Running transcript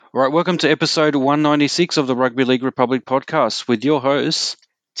All right, welcome to episode 196 of the Rugby League Republic podcast with your hosts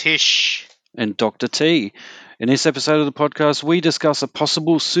Tish. and Dr. T. In this episode of the podcast, we discuss a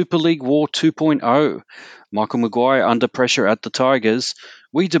possible Super League War 2.0. Michael Maguire under pressure at the Tigers.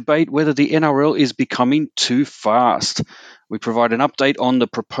 We debate whether the NRL is becoming too fast. We provide an update on the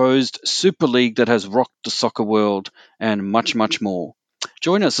proposed Super League that has rocked the soccer world and much, much more.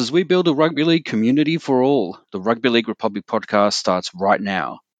 Join us as we build a rugby league community for all. The Rugby League Republic podcast starts right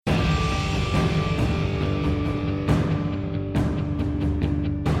now.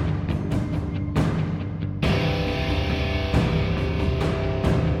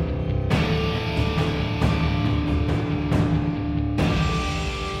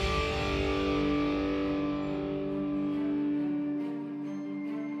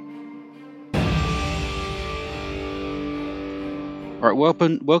 All right,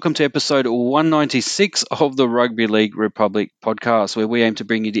 welcome to episode 196 of the Rugby League Republic podcast, where we aim to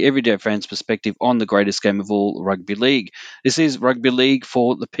bring you the everyday fan's perspective on the greatest game of all, rugby league. This is Rugby League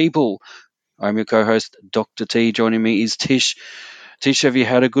for the people. I'm your co-host, Dr. T. Joining me is Tish. Tish, have you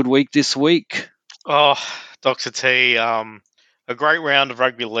had a good week this week? Oh, Dr. T, a great round of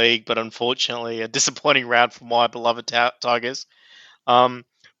rugby league, but unfortunately a disappointing round for my beloved Tigers.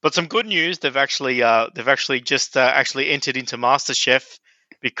 But some good news, they've actually just entered into MasterChef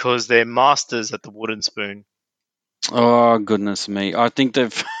because they're masters at the wooden spoon. Oh, goodness me. I think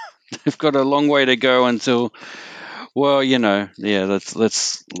they've got a long way to go until, well,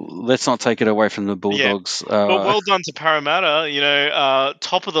 let's not take it away from the Bulldogs. But well done to Parramatta,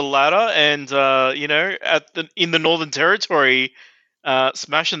 top of the ladder and in the Northern Territory,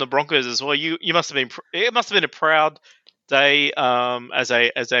 smashing the Broncos as well. It must have been a proud day as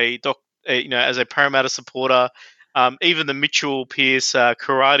a Parramatta supporter. Even the Mitchell Pearce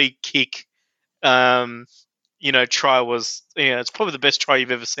karate kick try was it's probably the best try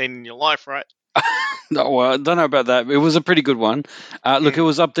you've ever seen in your life, right? No, well, I don't know about that. It was a pretty good one. Look, it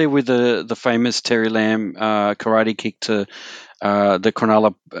was up there with the famous Terry Lamb karate kick to the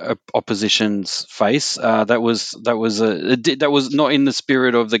Cronulla opposition's face. That was not in the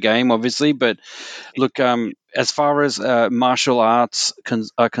spirit of the game, obviously. But look, as far as martial arts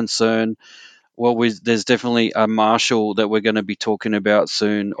are concerned, well, there's definitely a martial that we're going to be talking about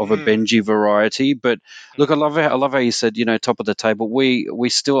soon of a Benji variety. But look, I love how you said, top of the table. We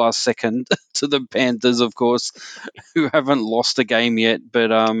still are second to the Panthers, of course, who haven't lost a game yet.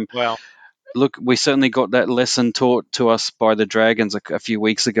 But Wow. look, we certainly got that lesson taught to us by the Dragons a few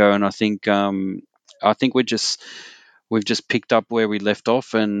weeks ago, and I think we've just picked up where we left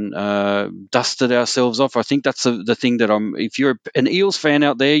off and dusted ourselves off. I think that's the thing that if you're an Eels fan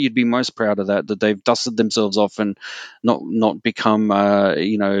out there, you'd be most proud of that they've dusted themselves off and not become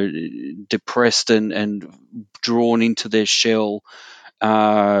depressed and drawn into their shell.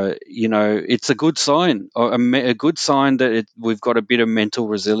 It's a good sign, a good sign that we've got a bit of mental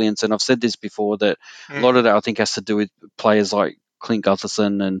resilience. And I've said this before that a lot of that I think has to do with players like Clint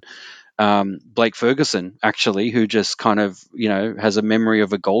Gutherson and Blake Ferguson, actually, who just kind of, has a memory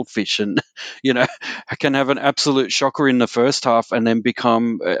of a goldfish and, can have an absolute shocker in the first half and then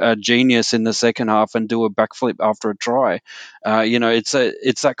become a genius in the second half and do a backflip after a try. It's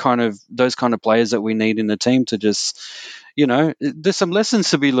that kind of, those kind of players that we need in the team to just, there's some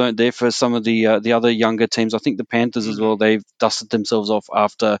lessons to be learned there for some of the other younger teams. I think the Panthers as well, they've dusted themselves off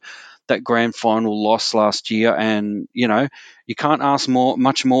after that grand final loss last year, and you can't ask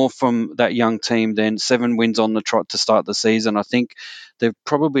much more from that young team than 7 wins on the trot to start the season. I think they're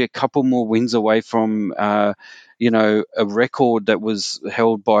probably a couple more wins away from a record that was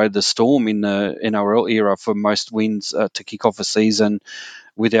held by the Storm in the NRL era for most wins to kick off a season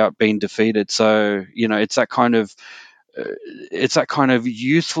without being defeated. So it's that kind of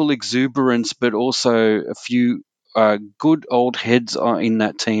youthful exuberance, but also a few good old heads are in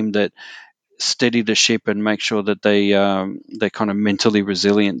that team that steady the ship and make sure that they're kind of mentally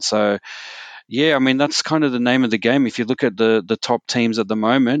resilient. So yeah, I mean that's kind of the name of the game. If you look at the top teams at the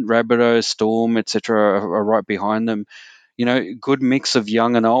moment, Rabbitohs, Storm, etc., are right behind them. Good mix of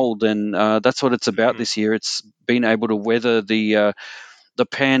young and old, and that's what it's about this year. It's been able to weather the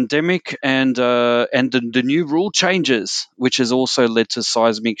pandemic and the new rule changes, which has also led to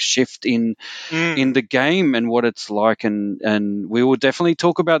seismic shift in the game and what it's like, and we will definitely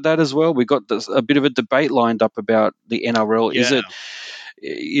talk about that as well. We got a bit of a debate lined up about the NRL. Yeah.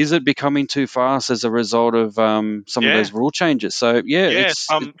 Is it becoming too fast as a result of some of those rule changes? So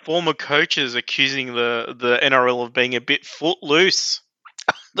some former coaches accusing the NRL of being a bit footloose.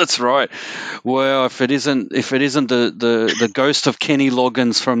 That's right. Well, if it isn't the ghost of Kenny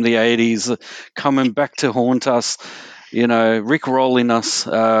Loggins from the 80s coming back to haunt us, Rick rolling us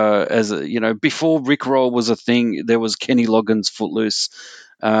before Rick roll was a thing. There was Kenny Loggins Footloose.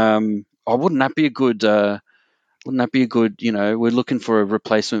 Wouldn't that be a good? Wouldn't that be a good? We're looking for a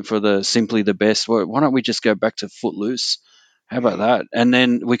replacement for the Simply the Best. Why don't we just go back to Footloose? How about that? And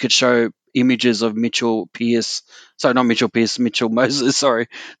then we could show images of Mitchell Pearce. Sorry, not Mitchell Pearce. Mitchell Moses. Sorry,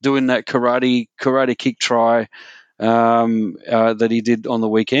 doing that karate kick try that he did on the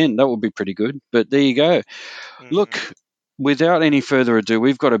weekend. That would be pretty good. But there you go. Look, without any further ado,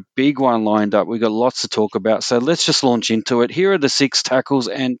 we've got a big one lined up. We've got lots to talk about. So let's just launch into it. Here are the 6 tackles,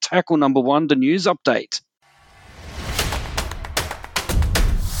 and tackle number 1, the news update.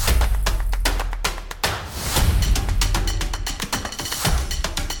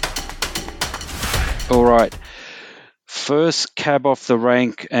 All right. First cab off the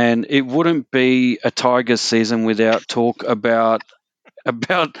rank, and it wouldn't be a Tigers season without talk about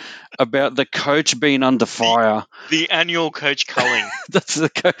the coach being under fire. The annual coach culling.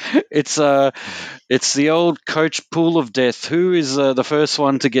 It's the old coach pool of death. Who is the first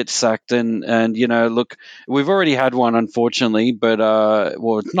one to get sacked? And look, we've already had one, unfortunately, but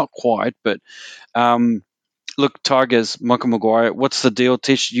not quite. But look, Tigers, Michael Maguire. What's the deal,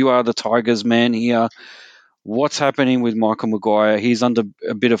 Tish? You are the Tigers man here. What's happening with Michael Maguire? He's under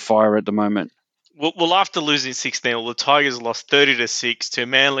a bit of fire at the moment. Well, after losing 6-0, the Tigers lost 30-6 to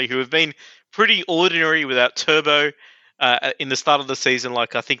Manly, who have been pretty ordinary without Turbo in the start of the season.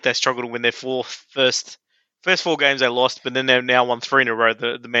 Like, I think they struggled to win their first 4 games they lost, but then they've now won 3 in a row,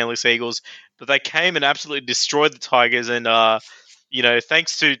 the Manly Seagulls. But they came and absolutely destroyed the Tigers, and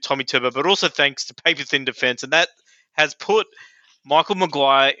thanks to Tommy Turbo, but also thanks to paper thin defense, and that has put Michael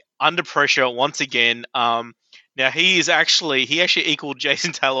Maguire under pressure once again. Now he actually equaled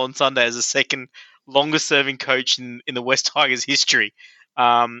Jason Taylor on Sunday as the second longest serving coach in the West Tigers history,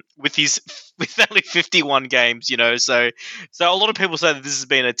 with only 51 games. So a lot of people say that this has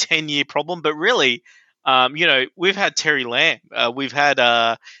been a 10-year problem, but really, we've had Terry Lamb, we've had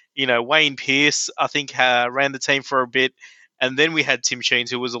Wayne Pearce, I think ran the team for a bit, and then we had Tim Sheens,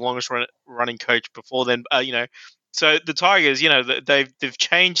 who was the longest running coach before then. So the Tigers, they've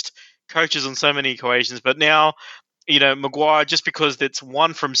changed coaches on so many occasions, but now, Maguire, just because it's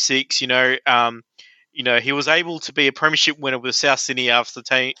 1 from 6, he was able to be a premiership winner with South Sydney after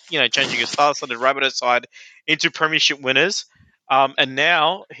changing his star-studded Rabbitohs side into premiership winners, and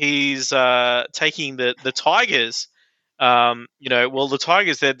now he's taking the Tigers. The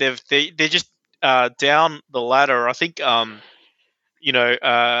Tigers, they're just down the ladder. I think,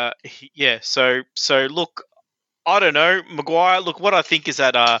 So look, I don't know, Maguire. Look, what I think is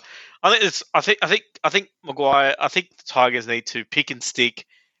that I think Maguire. I think the Tigers need to pick and stick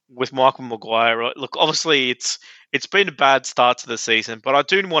with Michael Maguire. Right? Look, obviously it's been a bad start to the season, but I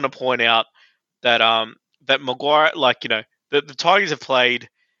do want to point out that that Maguire, the Tigers have played,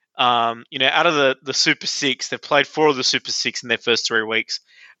 out of the Super Six, they've played 4 of the Super Six in their first 3 weeks.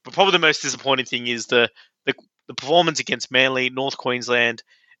 But probably the most disappointing thing is the performance against Manly, North Queensland.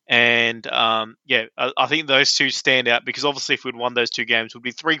 And I think those 2 stand out because obviously if we'd won those 2 games, we'd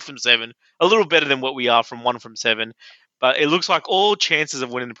be 3 from 7, a little better than what we are from 1 from 7. But it looks like all chances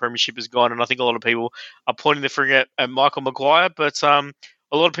of winning the premiership is gone, and I think a lot of people are pointing the finger at Michael Maguire. But a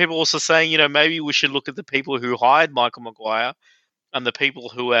lot of people also saying, maybe we should look at the people who hired Michael Maguire and the people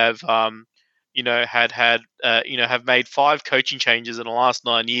who have, have made 5 coaching changes in the last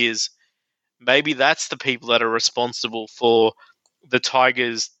 9 years. Maybe that's the people that are responsible for the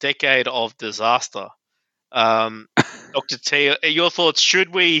Tigers' decade of disaster. Dr. T, your thoughts? Should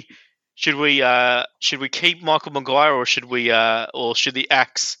we keep Michael Maguire, or should the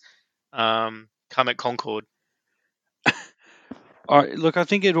axe come at Concord? I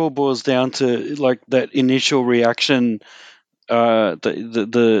think it all boils down to that initial reaction.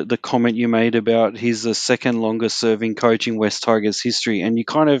 The comment you made about he's the second longest serving coach in West Tigers history, and you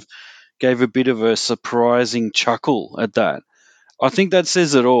kind of gave a bit of a surprising chuckle at that. I think that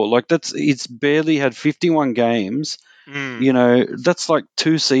says it all. It's barely had 51 games. That's like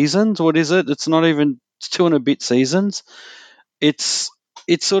 2 seasons. What is it? It's not even 2 and a bit seasons. It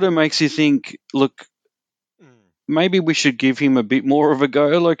sort of makes you think, look, maybe we should give him a bit more of a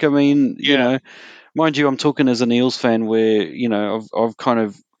go. Mind you, I'm talking as an Eels fan where, I've kind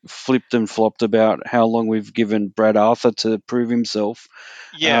of flipped and flopped about how long we've given Brad Arthur to prove himself.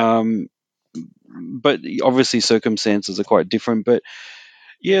 Yeah. But obviously circumstances are quite different. But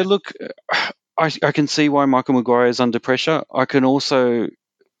look, I can see why Michael Maguire is under pressure. I can also,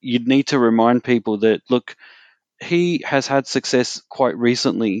 you'd need to remind people that, look, he has had success quite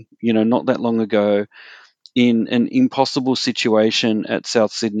recently, not that long ago, in an impossible situation at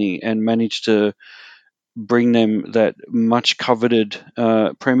South Sydney and managed to bring them that much coveted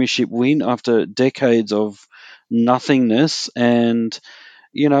premiership win after decades of nothingness. And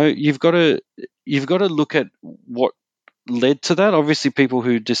you've got to look at what led to that. Obviously, people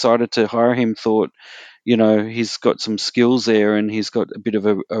who decided to hire him thought, he's got some skills there and he's got a bit of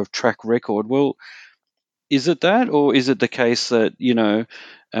a track record. Well, is it that, or is it the case that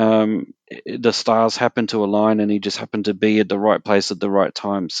the stars happened to align and he just happened to be at the right place at the right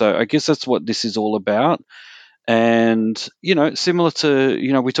time? So I guess that's what this is all about. And similar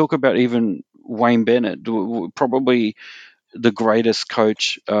to we talk about even Wayne Bennett, probably the greatest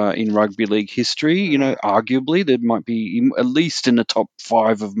coach in rugby league history. Arguably, there might be at least in the top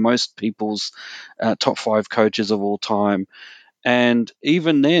five of most people's top five coaches of all time. And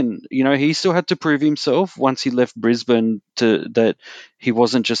even then, he still had to prove himself once he left Brisbane that he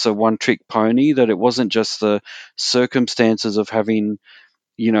wasn't just a one-trick pony, that it wasn't just the circumstances of having,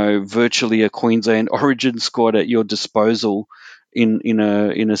 virtually a Queensland Origin squad at your disposal in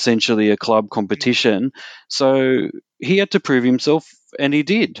essentially a club competition. So he had to prove himself, and he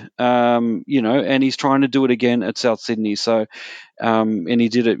did. And he's trying to do it again at South Sydney. So, and he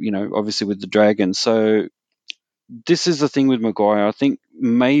did it, obviously with the Dragons. So this is the thing with Maguire. I think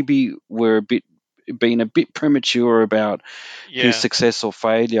maybe we're being a bit premature about his Yeah. success or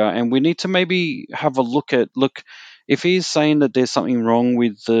failure, and we need to maybe have a look if he's saying that there's something wrong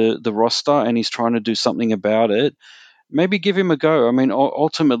with the roster and he's trying to do something about it. Maybe give him a go. I mean,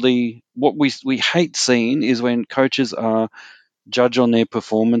 ultimately, what we hate seeing is when coaches are judged on their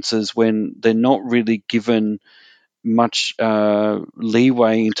performances when they're not really given much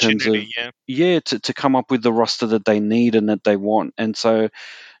leeway in terms of Opportunity. Yeah. to come up with the roster that they need and that they want. And so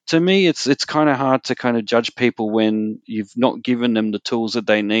to me, it's kind of hard to kind of judge people when you've not given them the tools that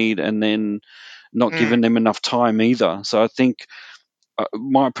they need and then not Mm. given them enough time either. So I think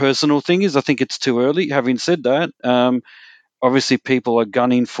my personal thing is I think it's too early. Having said that, obviously people are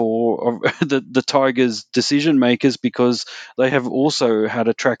gunning for the Tigers decision makers because they have also had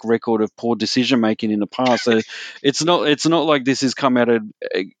a track record of poor decision making in the past. So it's not like this has come out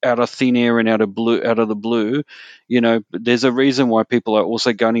of thin air and out of the blue. There's a reason why people are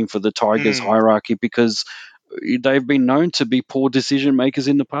also gunning for the Tigers Mm. hierarchy because they've been known to be poor decision makers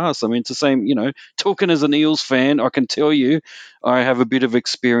in the past. I mean, it's the same, talking as an Eels fan, I can tell you I have a bit of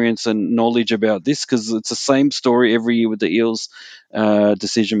experience and knowledge about this because it's the same story every year with the Eels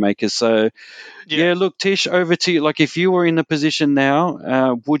decision makers. So, Yeah. yeah, look, Tish, over to you. Like, if you were in the position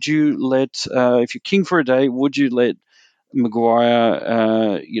now, would you if you're king for a day, would you let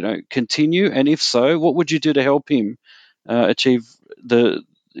Maguire, continue? And if so, what would you do to help him achieve the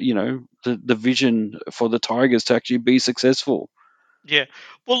vision for the Tigers to actually be successful? Yeah.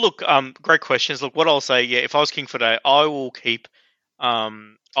 Well, look, great questions. Look, what I'll say, yeah, if I was king for today, I will keep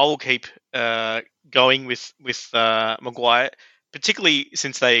going with Maguire, particularly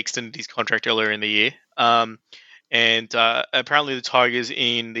since they extended his contract earlier in the year. And apparently the Tigers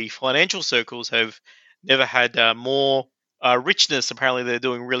in the financial circles have never had more richness. Apparently they're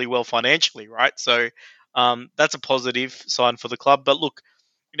doing really well financially, right? So that's a positive sign for the club. But look,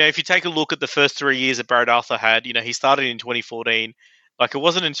 if you take a look at the first 3 years that Barrett Arthur had, he started in 2014. Like it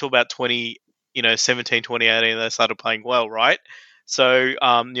wasn't until about 2017, 2018 they started playing well, right? So,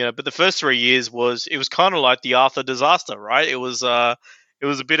 but the first 3 years it was kind of like the Arthur disaster, right? It was a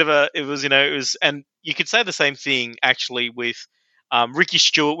bit of it was, and you could say the same thing actually with Ricky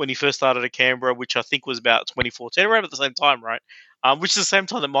Stewart when he first started at Canberra, which I think was about 2014, around at the same time, right? Which is the same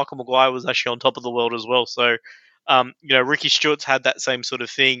time that Michael Maguire was actually on top of the world as well. So, Ricky Stewart's had that same sort of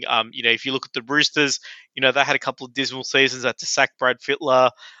thing. If you look at the Roosters, they had a couple of dismal seasons. They had to sack Brad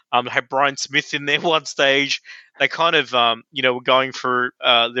Fittler. They had Brian Smith in there one stage. They kind of, were going through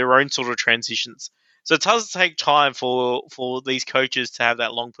their own sort of transitions. So it does take time for these coaches to have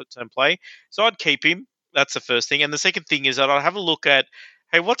that long term play. So I'd keep him. That's the first thing. And the second thing is that I'd have a look at,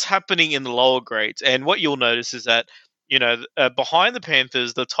 hey, what's happening in the lower grades? And what you'll notice is that, behind the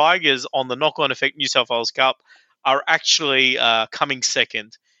Panthers, the Tigers on the knock on effect New South Wales Cup are actually coming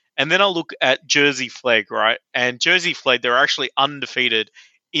second. And then I'll look at Jersey Flag, right? And Jersey Flag, they're actually undefeated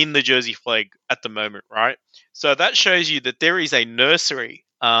in the Jersey Flag at the moment, right? So that shows you that there is a nursery,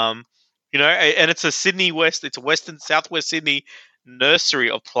 and it's a Sydney West, it's a Western Southwest Sydney nursery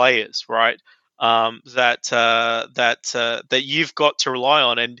of players, right? That you've got to rely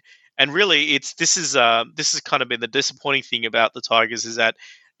on, and really, this has kind of been the disappointing thing about the Tigers is that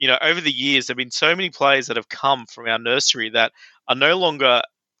over the years, there have been so many players that have come from our nursery that are no longer,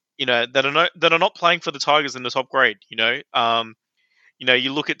 that are not playing for the Tigers in the top grade.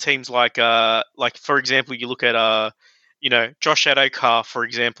 You look at teams like for example, you look at Josh Adokar, for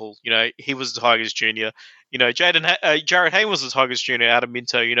example, he was the Tigers junior. Jared Hayne was the Tigers junior out of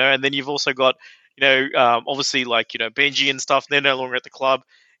Minto. And then you've also got, obviously like Benji and stuff. They're no longer at the club.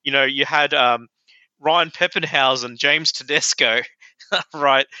 You had Ryan Peppenhausen, James Tedesco,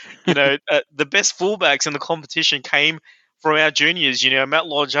 right? The best fullbacks in the competition came from our juniors. Matt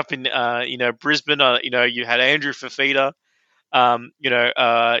Lodge up in Brisbane. You had Andrew Fafita.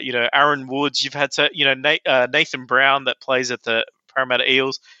 Aaron Woods. You've had Nathan Brown that plays at the Parramatta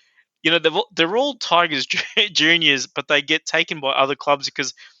Eels. They're all Tigers juniors, but they get taken by other clubs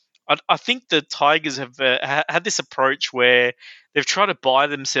because I think the Tigers have had this approach where they've tried to buy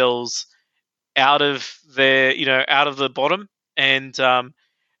themselves out of out of the bottom, and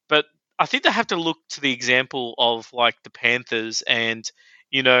but I think they have to look to the example of like the Panthers and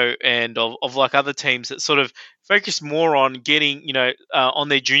and of like other teams that sort of focus more on getting on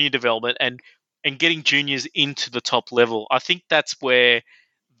their junior development and getting juniors into the top level. I think that's where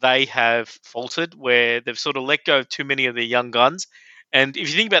they have faltered, where they've sort of let go of too many of their young guns. And if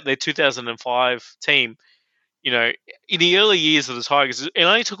you think about their 2005 team, in the early years of the Tigers, it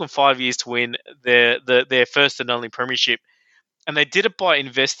only took them 5 years to win their first and only premiership, and they did it by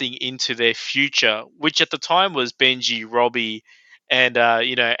investing into their future, which at the time was Benji, Robbie, and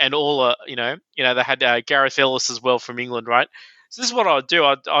and all they had Gareth Ellis as well from England, right? So this is what I'd do.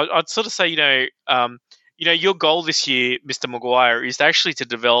 I'd sort of say, your goal this year, Mr. Maguire, is actually to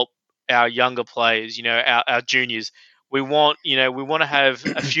develop our younger players, our juniors. We want to have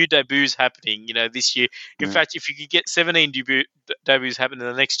a few debuts happening, this year. In fact, if you could get 17 debuts happening in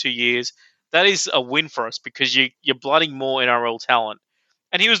the next 2 years, that is a win for us because you're blooding more NRL talent.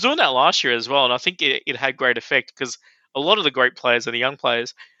 And he was doing that last year as well, and I think it had great effect because a lot of the great players are the young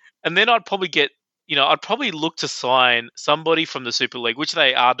players. And then I'd probably look to sign somebody from the Super League, which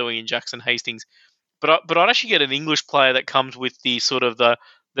they are doing in Jackson Hastings. But I'd actually get an English player that comes with the sort of the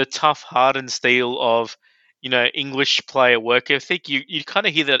tough, hardened steel of English player work ethic. You kind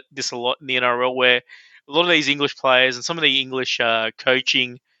of hear this a lot in the NRL, where a lot of these English players and some of the English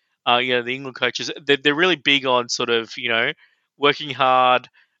coaching, the England coaches, they're really big on sort of working hard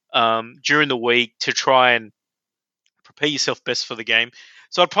during the week to try and prepare yourself best for the game.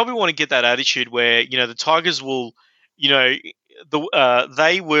 So I'd probably want to get that attitude where the Tigers will, you know,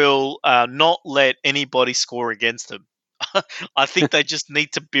 they will not let anybody score against them. I think they just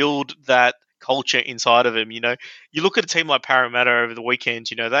need to build that culture inside of them. You look at a team like Parramatta over the weekend.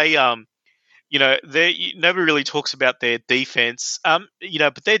 They nobody really talks about their defense. But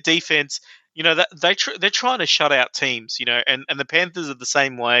their defense, that they're trying to shut out teams. And the Panthers are the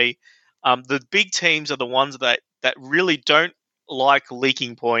same way. The big teams are the ones that really don't like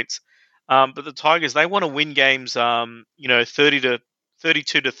leaking points. But the Tigers, they want to win games.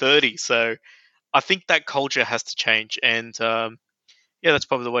 32-30. So I think that culture has to change, and that's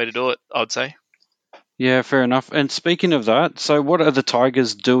probably the way to do it, I'd say. Yeah, fair enough. And speaking of that, so what are the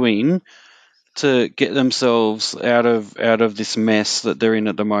Tigers doing to get themselves out of this mess that they're in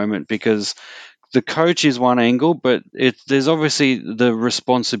at the moment? Because the coach is one angle, but there's obviously the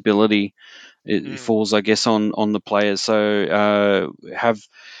responsibility. It falls, I guess, on the players. So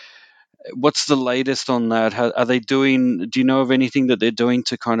what's the latest on that? Are they doing? Do you know of anything that they're doing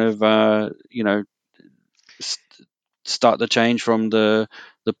to kind of start the change from the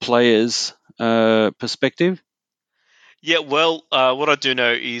players' perspective? Yeah, well, what I do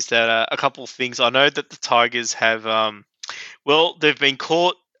know is that a couple of things. I know that the Tigers have, they've been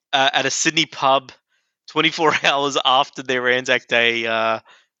caught at a Sydney pub 24 hours after their Anzac Day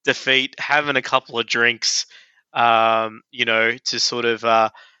defeat, having a couple of drinks, to sort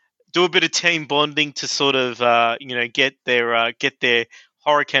of do a bit of team bonding to sort of, get their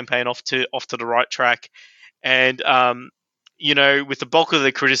horror campaign off to the right track. And with the bulk of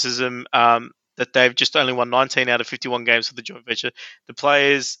the criticism that they've just only won 19 out of 51 games for the joint venture, the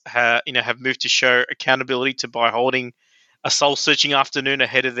players have moved to show accountability by holding a soul-searching afternoon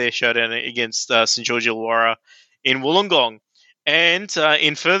ahead of their showdown against St George Illawarra in Wollongong. And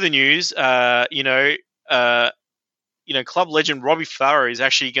in further news, club legend Robbie Farah is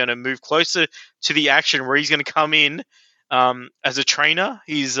actually going to move closer to the action, where he's going to come in as a trainer.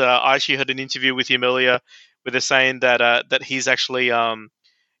 I actually heard an interview with him earlier where they're saying that he's actually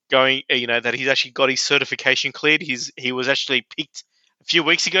that he's actually got his certification cleared. He was actually picked a few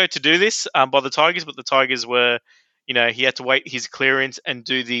weeks ago to do this by the Tigers, but the Tigers were, he had to wait his clearance and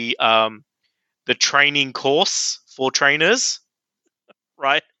do the training course for trainers,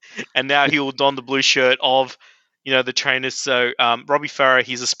 right? And now he will don the blue shirt of the trainers. So Robbie Farah,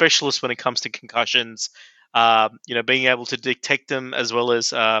 he's a specialist when it comes to concussions. Being able to detect them as well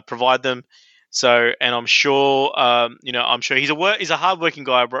as provide them. So, and I'm sure, I'm sure he's a hardworking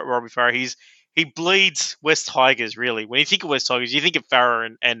guy, Robbie Farah. He bleeds West Tigers really. When you think of West Tigers, you think of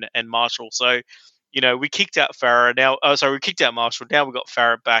Farah and Marshall. So, we kicked out Farah now. Oh, sorry, we kicked out Marshall. Now we got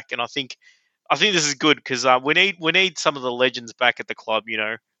Farah back, and I think this is good because we need some of the legends back at the club.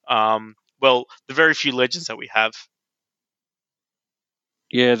 The very few legends that we have.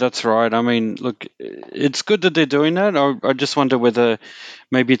 Yeah, that's right. I mean, look, it's good that they're doing that. I just wonder whether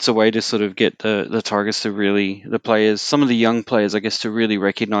maybe it's a way to sort of get the Tigers to really, the players, some of the young players, I guess, to really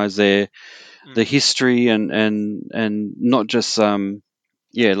recognise the Mm. history and not just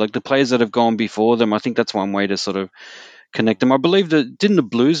yeah, like the players that have gone before them. I think that's one way to sort of connect them. I believe that didn't the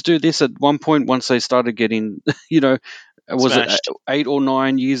Blues do this at one point once they started getting, you know, was it Smashed. 8 or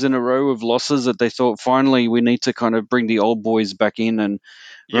 9 years in a row of losses that they thought finally we need to kind of bring the old boys back in and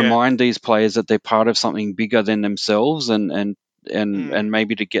Yeah. remind these players that they're part of something bigger than themselves and Mm.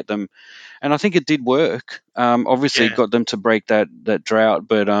 maybe to get them, and I think it did work. Obviously, it Yeah. got them to break that drought,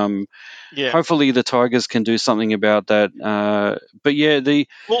 but Yeah. hopefully the Tigers can do something about that. But yeah, the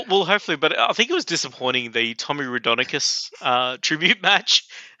Well, hopefully, but I think it was disappointing the Tommy Raudonikis tribute match.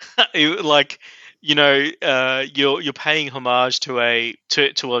 Like, you're paying homage to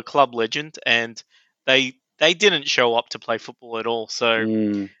a club legend, and they didn't show up to play football at all. So,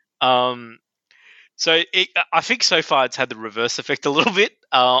 mm, um, I think so far it's had the reverse effect a little bit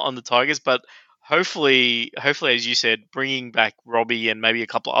on the Tigers, but hopefully, as you said, bringing back Robbie and maybe a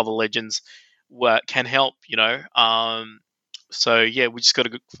couple of other legends can help. So yeah, we just got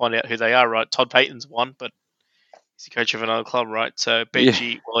to find out who they are, right? Todd Payton's one, but he's the coach of another club, right? So yeah,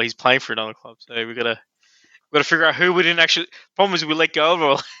 Benji, well, he's playing for another club, so we got to figure out who we didn't actually. Problem is we let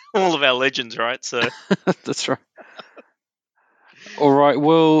go of all of our legends, right? So that's right. All right.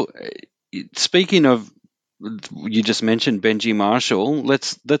 Well, speaking of, you just mentioned Benji Marshall.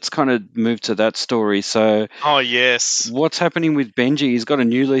 Let's kind of move to that story. So, oh yes. what's happening with Benji? He's got a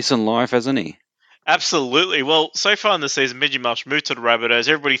new lease on life, hasn't he? Absolutely. Well, so far in the season, Benji Marsh moved to the Rabbitohs.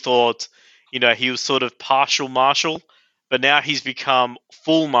 Everybody thought, he was sort of partial Marshall, but now he's become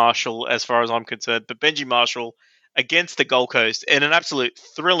full Marshall as far as I'm concerned. But Benji Marshall against the Gold Coast in an absolute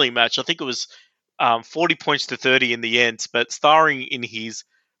thrilling match. I think it was 40 points to 30 in the end, but starring in his,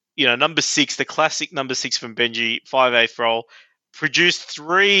 number six, the classic number six from Benji, 5'8" role, produced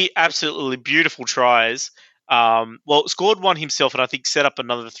three absolutely beautiful tries. Scored one himself and I think set up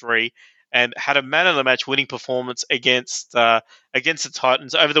another three and had a man of the match winning performance against the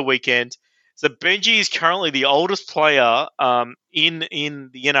Titans over the weekend. So Benji is currently the oldest player in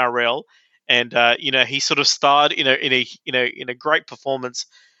the NRL, and he sort of starred in a great performance.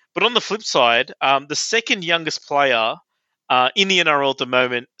 But on the flip side, the second youngest player in the NRL at the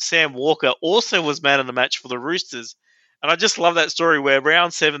moment, Sam Walker, also was man of the match for the Roosters. And I just love that story where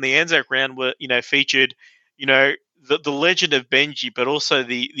round seven, the Anzac round, featured, the legend of Benji, but also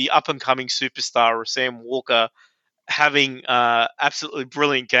the up and coming superstar of Sam Walker having absolutely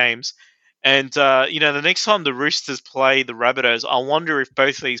brilliant games. And the next time the Roosters play the Rabbitohs, I wonder if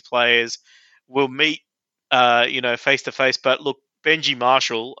both of these players will meet, face to face. But look, Benji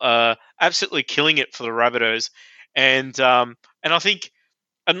Marshall, absolutely killing it for the Rabbitohs, and I think,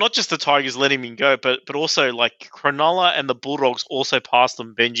 and not just the Tigers letting him go, but also like Cronulla and the Bulldogs also passed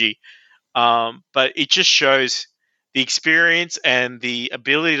on Benji. But it just shows the experience and the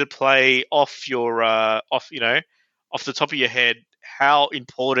ability to play off your off the top of your head how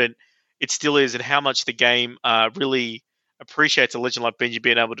important it still is and how much the game really appreciates a legend like Benji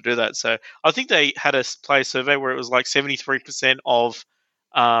being able to do that. So I think they had a player survey where it was like 73% of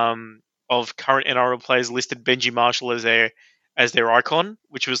current NRL players listed Benji Marshall as their icon,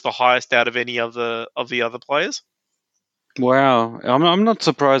 which was the highest out of any of the other players. Wow, I'm not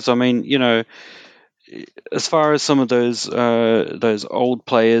surprised. I mean, as far as some of those old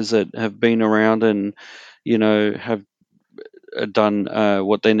players that have been around and have done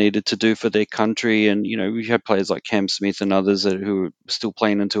what they needed to do for their country, and we have players like Cam Smith and others who are still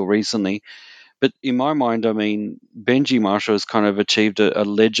playing until recently. But in my mind, I mean, Benji Marshall has kind of achieved a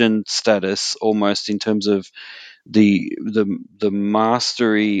legend status almost in terms of the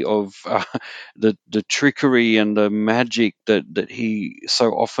mastery of the trickery and the magic that he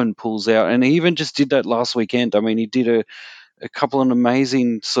so often pulls out, and he even just did that last weekend. I mean, he did a couple of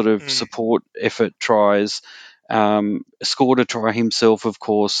amazing sort of Mm, support effort tries, scored a try himself, of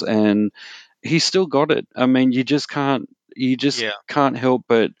course, and he still got it. I mean, you just yeah. can't help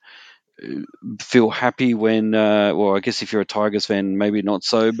but feel happy when well, I guess if you're a Tigers fan maybe not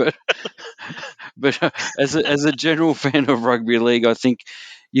so, but but as a general fan of rugby league, I think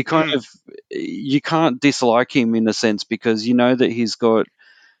Mm, you can't dislike him in a sense because you know that he's got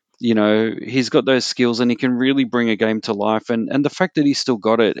he's got those skills and he can really bring a game to life. And the fact that he's still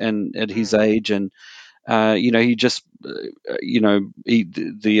got it and at his Mm. age, and he just, he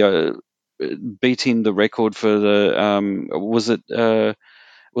beating the record for the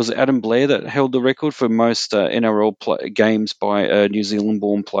was it Adam Blair that held the record for most NRL games by a New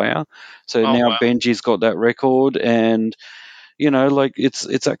Zealand-born player? So Oh now wow. Benji's got that record, and like it's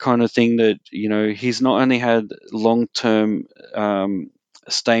that kind of thing that he's not only had long-term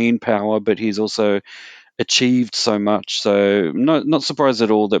staying power, but he's also achieved so much. So not surprised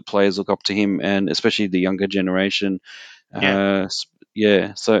at all that players look up to him, and especially the younger generation. Yeah.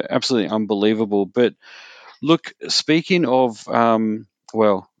 Yeah, so absolutely unbelievable. But look, speaking of,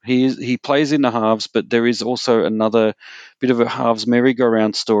 well, he plays in the halves, but there is also another bit of a halves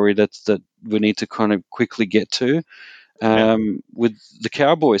merry-go-round story that we need to kind of quickly get to, Yeah. with the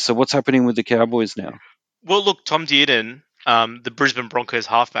Cowboys. So what's happening with the Cowboys now? Well, look, Tom Dearden, the Brisbane Broncos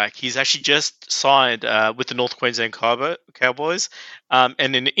halfback, he's actually just signed with the North Queensland Cowboys.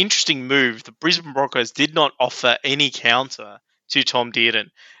 And an interesting move, the Brisbane Broncos did not offer any counter to Tom Dearden.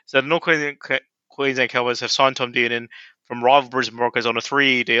 So the North Queensland Cowboys have signed Tom Dearden from rival Brisbane Broncos on a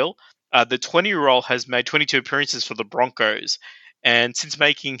 3-year deal. The 20-year-old has made 22 appearances for the Broncos. And since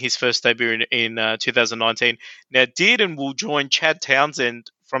making his first debut in 2019, now Dearden will join Chad Townsend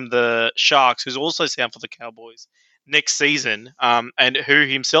from the Sharks, who's also signed for the Cowboys next season, and who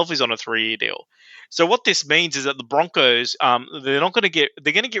himself is on a 3-year deal. So what this means is that the Broncos, they're going to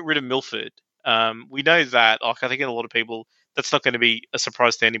get rid of Milford. We know that. Like I think a lot of people, that's not going to be a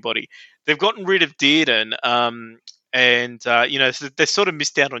surprise to anybody. They've gotten rid of Dearden, and so they sort of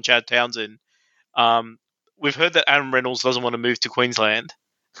missed out on Chad Townsend. Um, we've heard that Adam Reynolds doesn't want to move to Queensland,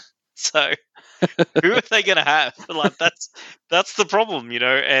 so who are they going to have? Like that's the problem,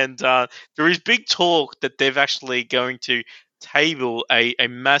 And there is big talk that they've actually going to table a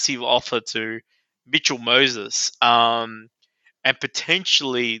massive offer to Mitchell Moses, and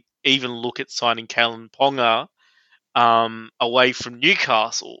potentially even look at signing Kalen Ponga away from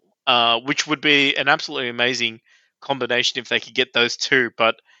Newcastle, which would be an absolutely amazing combination if they could get those two.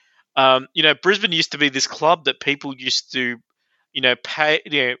 But Brisbane used to be this club that people used to,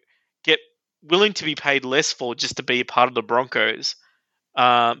 pay, get willing to be paid less for just to be a part of the Broncos.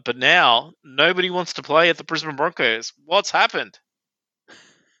 But now nobody wants to play at the Brisbane Broncos. What's happened?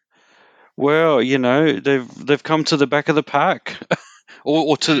 Well, they've come to the back of the pack,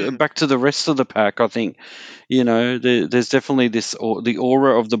 or to Mm, back to the rest of the pack. I think there's definitely this, or the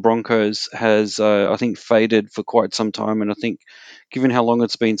aura of the Broncos has, I think, faded for quite some time, and I think, given how long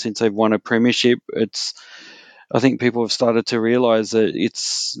it's been since they've won a premiership, I think people have started to realise that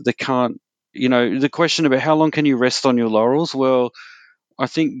they can't. The question about how long can you rest on your laurels? Well, I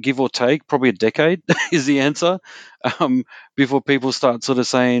think give or take, probably a decade is the answer, before people start sort of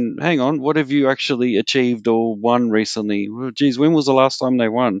saying, hang on, what have you actually achieved or won recently? Well, geez, when was the last time they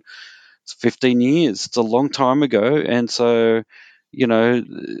won? It's 15 years. It's a long time ago. And so,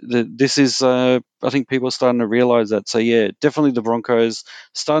 this is, I think people are starting to realize that. So, yeah, definitely the Broncos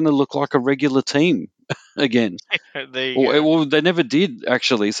starting to look like a regular team again. there you Or, go. well, they never did,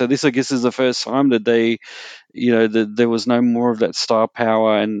 actually. So this, I guess, is the first time that they, that there was no more of that star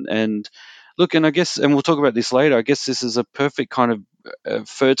power. And look, and I guess, and we'll talk about this later, I guess this is a perfect kind of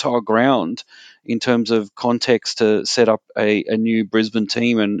fertile ground in terms of context to set up a new Brisbane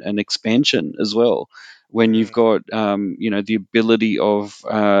team and an expansion as well, when you've Mm. got the ability of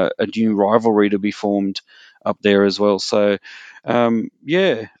a new rivalry to be formed up there as well. So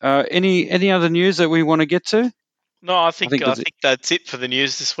any other news that we want to get to? No, I I think think I that's it. think that's it for the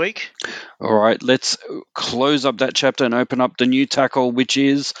news this week. All right, let's close up that chapter and open up the new tackle, which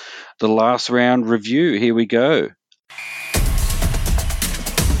is the last round review. Here we go.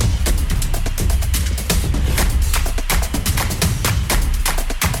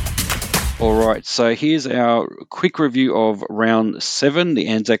 All right, so here's our quick review of round 7, the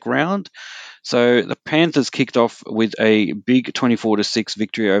Anzac round. So the Panthers kicked off with a big 24-6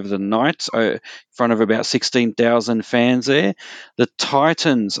 victory over the Knights, in front of about 16,000 fans there. The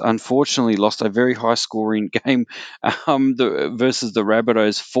Titans unfortunately lost a very high-scoring game versus the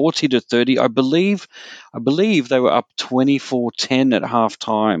Rabbitohs, 40-30. I believe they were up 24-10 at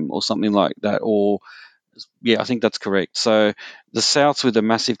halftime or something like that. Or yeah, I think that's correct. So the Souths with a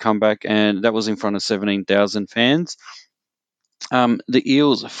massive comeback, and that was in front of 17,000 fans. The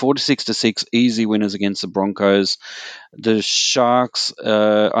Eels 46-6 easy winners against the Broncos. The Sharks,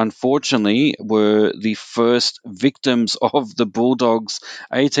 unfortunately, were the first victims of the Bulldogs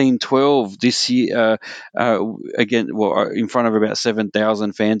 18-12 this year. Again, well, in front of about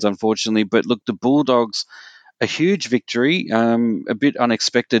 7,000 fans, unfortunately. But look, the Bulldogs a huge victory, a bit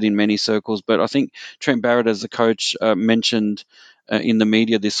unexpected in many circles. But I think Trent Barrett, as the coach, mentioned in the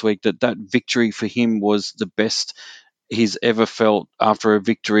media this week that victory for him was the best he's ever felt after a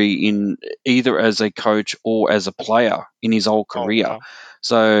victory in either as a coach or as a player in his whole Oh career. wow.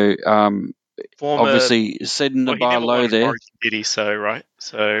 So Former. obviously setting the Well, he bar never won low in there. Origin, did he? So right.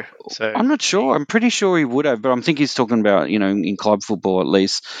 So I'm not sure. I'm pretty sure he would have, but I think he's talking about, in club football at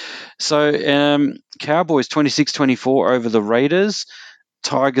least. So Cowboys 26-24 over the Raiders.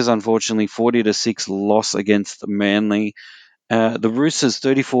 Tigers, unfortunately, 40-6 loss against Manly. The Roosters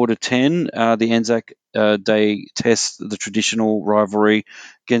 34-10. The Anzac Day test, the traditional rivalry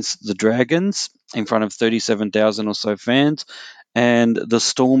against the Dragons in front of 37,000 or so fans. And the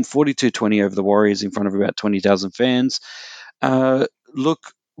Storm 42-20 over the Warriors in front of about 20,000 fans. Look,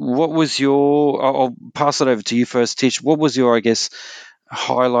 what was your? I'll pass it over to you first, Tish. What was your, I guess,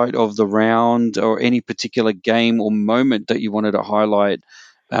 highlight of the round, or any particular game or moment that you wanted to highlight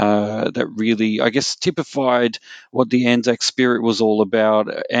that really, I guess, typified what the Anzac spirit was all about,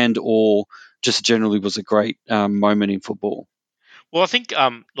 and or just generally was a great moment in football? well, I think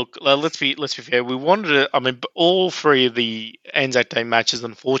look, let's be fair. We wanted to. I mean, all three of the Anzac Day matches,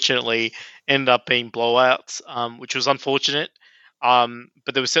 unfortunately, ended up being blowouts, which was unfortunate.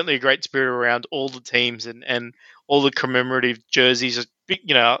 But there was certainly a great spirit around all the teams and all the commemorative jerseys.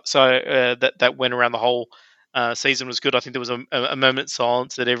 So that went around the whole season was good. I think there was a moment's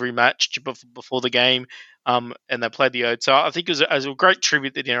silence at every match before the game, and they played the ode. So I think it was a great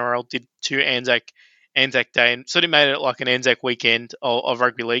tribute that the NRL did to Anzac Day, and sort of made it like an Anzac weekend of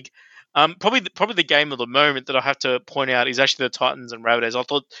rugby league. Probably the game of the moment that I have to point out is actually the Titans and Rabbitohs. I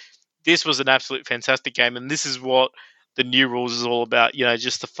thought this was an absolute fantastic game, and this is what the new rules is all about.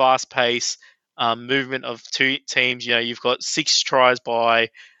 Just the fast pace, movement of two teams. You've got 6 tries by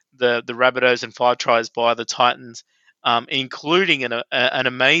the Rabbitohs and 5 tries by the Titans, including an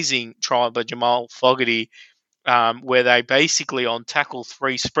amazing try by Jamal Fogarty, where they basically on tackle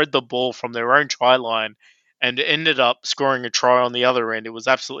 3 spread the ball from their own try line and ended up scoring a try on the other end. It was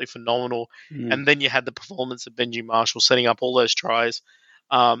absolutely phenomenal. Mm. And then you had the performance of Benji Marshall setting up all those tries.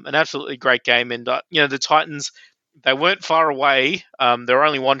 An absolutely great game. And, the Titans, they weren't far away. They were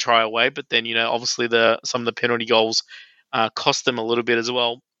only 1 try away, but then, obviously some of the penalty goals cost them a little bit as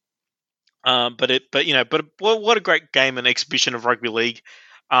well. But what a great game and exhibition of rugby league.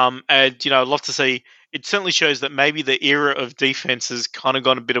 And I'd love to see. It certainly shows that maybe the era of defense has kind of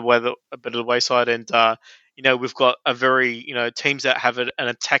gone a bit of the wayside, and we've got a very teams that have an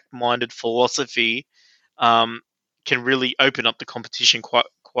attack-minded philosophy can really open up the competition quite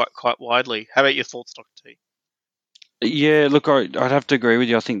widely. How about your thoughts, Doctor T? Yeah, look, I'd have to agree with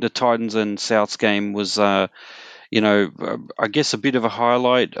you. I think the Titans and Souths game was, I guess, a bit of a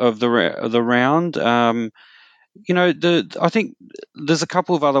highlight of the round. I think there's a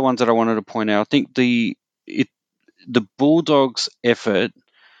couple of other ones that I wanted to point out. I think the Bulldogs' effort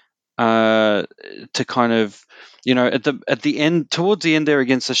uh, to kind of, at the end, towards the end there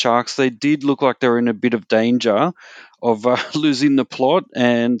against the Sharks, they did look like they were in a bit of danger of losing the plot,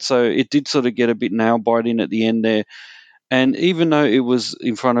 and so it did sort of get a bit nail biting at the end there. And even though it was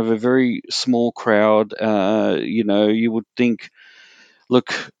in front of a very small crowd, you would think,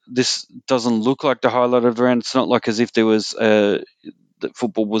 look, this doesn't look like the highlight of the round. It's not like as if there was that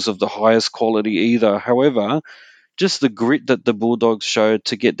football was of the highest quality either. However, just the grit that the Bulldogs showed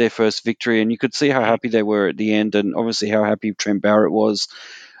to get their first victory, and you could see how Mm. happy they were at the end, and obviously how happy Trent Barrett was.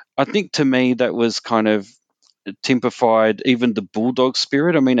 I think to me that was kind of typified even the Bulldog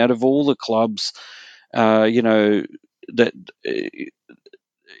spirit. I mean, out of all the clubs, that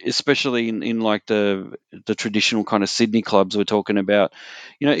especially in like the traditional kind of Sydney clubs we're talking about,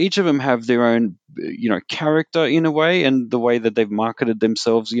 each of them have their own character in a way, and the way that they've marketed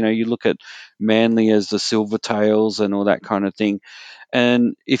themselves. You look at Manly as the Silver Tails and all that kind of thing,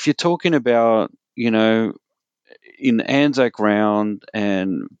 and if you're talking about in Anzac round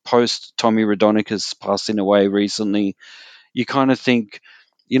and post Tommy Radonica's passing away recently, you kind of think,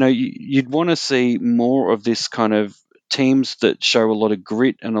 you'd want to see more of this kind of teams that show a lot of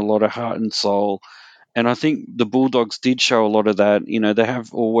grit and a lot of heart and soul. And I think the Bulldogs did show a lot of that. They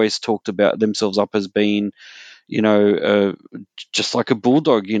have always talked about themselves up as being, just like a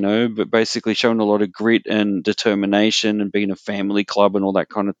bulldog, but basically showing a lot of grit and determination and being a family club and all that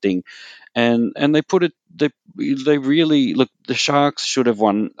kind of thing. And they put it they really look. The Sharks should have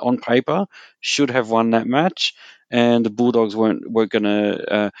won on paper, should have won that match, and the Bulldogs weren't going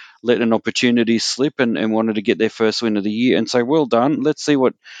to let an opportunity slip, and wanted to get their first win of the year. And so, well done. Let's see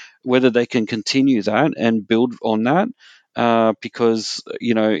whether they can continue that and build on that. because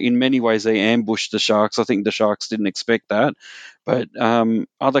in many ways they ambushed the Sharks. I think the Sharks didn't expect that, but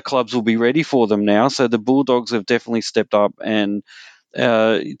other clubs will be ready for them now. So the Bulldogs have definitely stepped up, and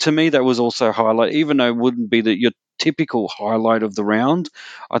to me that was also a highlight, even though it wouldn't be your typical highlight of the round.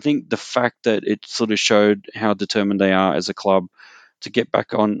 I think the fact that it sort of showed how determined they are as a club to get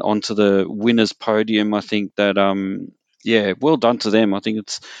back onto the winners podium. I think that yeah, well done to them. I think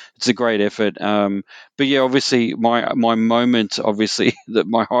it's a great effort. But yeah, obviously my moment, obviously that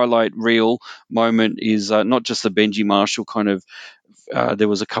my highlight reel moment is not just the Benji Marshall kind of. There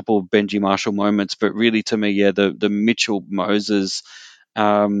was a couple of Benji Marshall moments, but really to me, yeah, the Mitchell Moses,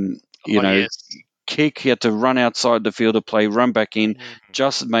 um, you Oh know, yes. kick. He had to run outside the field of play, run back in, Mm.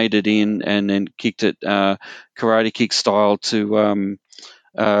 just made it in, and then kicked it karate kick style to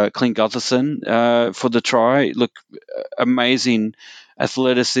Clint Gutherson for the try. Look, amazing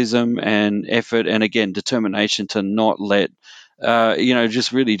athleticism and effort, and again determination to not let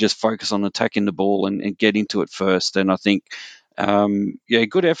just focus on attacking the ball and get into it first. And I think. Yeah,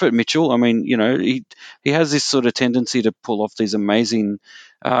 good effort, Mitchell. I mean, he has this sort of tendency to pull off these amazing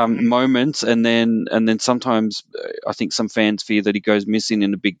moments, and then sometimes I think some fans fear that he goes missing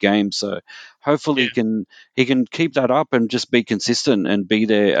in a big game. So hopefully Yeah. he can keep that up and just be consistent and be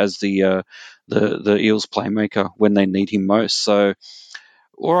there as the Eels playmaker when they need him most. So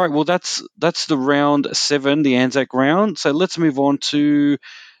all right, well that's the round 7, the Anzac round. So let's move on to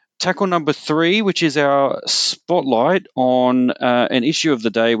tackle number 3, which is our spotlight on an issue of the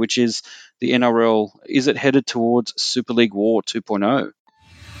day, which is the NRL. Is it headed towards Super League War 2.0?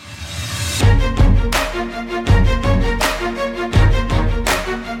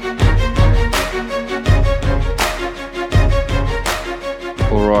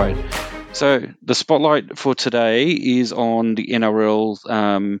 All right. So the spotlight for today is on the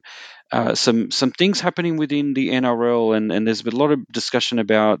NRL. Some things happening within the NRL, and there's been a lot of discussion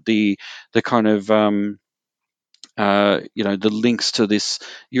about the kind of the links to this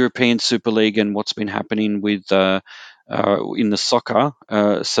European Super League and what's been happening with in the soccer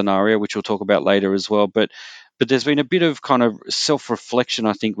scenario, which we'll talk about later as well. But there's been a bit of kind of self-reflection,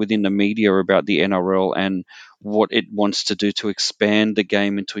 I think, within the media about the NRL and what it wants to do to expand the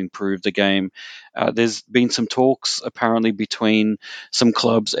game and to improve the game. There's been some talks apparently between some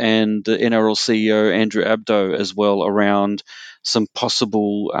clubs and the NRL CEO Andrew Abdo as well around some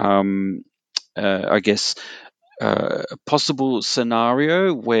possible, I guess, a possible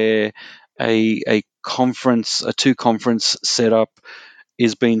scenario where a two conference setup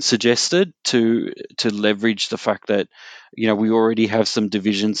is being suggested to leverage the fact that we already have some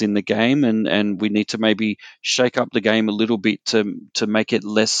divisions in the game, and we need to maybe shake up the game a little bit to make it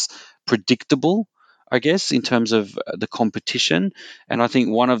less predictable, I guess, in terms of the competition. And I think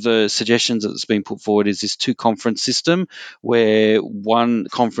one of the suggestions that's been put forward is this two conference system, where one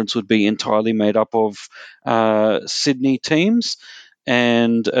conference would be entirely made up of Sydney teams,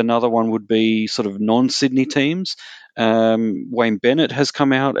 and another one would be sort of non-Sydney teams. Wayne Bennett has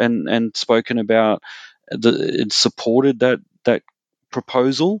come out and spoken about supported that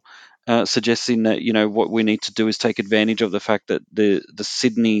proposal, suggesting that what we need to do is take advantage of the fact that the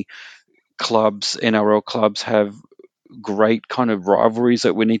Sydney clubs, NRL clubs, have great kind of rivalries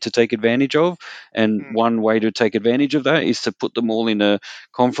that we need to take advantage of. And Mm. one way to take advantage of that is to put them all in a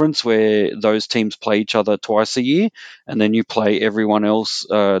conference where those teams play each other twice a year, and then you play everyone else,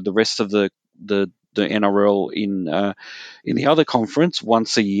 the rest of the NRL in the other conference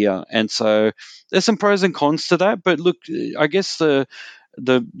once a year. And so there's some pros and cons to that. But look, I guess the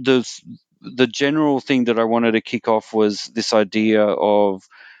the the general thing that I wanted to kick off was this idea of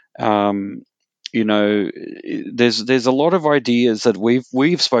um, there's a lot of ideas that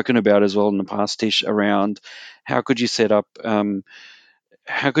we've spoken about as well in the past, Tish, around how could you set up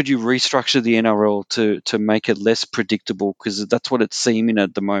how could you restructure the NRL to make it less predictable? Because that's what it's seeming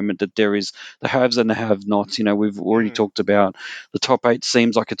at the moment, that there is the haves and the have-nots. We've already Mm. talked about the top 8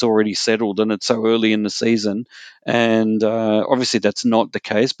 seems like it's already settled, and it's so early in the season. And obviously that's not the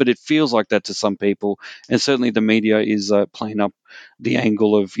case, but it feels like that to some people. And certainly the media is playing up the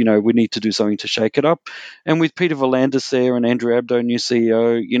angle of, we need to do something to shake it up. And with Peter Volandis there and Andrew Abdo, new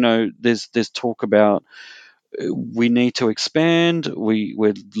CEO, there's talk about we need to expand.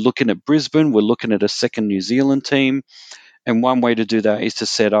 We're looking at Brisbane. We're looking at a second New Zealand team. And one way to do that is to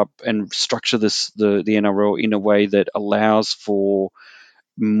set up and structure the NRL in a way that allows for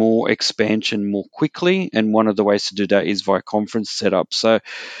more expansion more quickly. And one of the ways to do that is via conference setup. So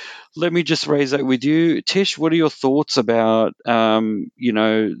let me just raise that with you, Tish. What are your thoughts about the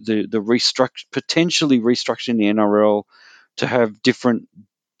potentially restructuring the NRL to have different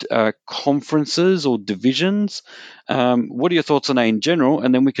conferences or divisions. What are your thoughts on that in general?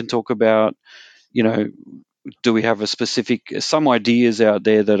 And then we can talk about, do we have some ideas out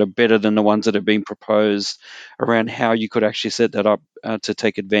there that are better than the ones that have been proposed around how you could actually set that up to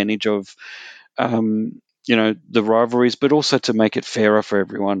take advantage of, the rivalries, but also to make it fairer for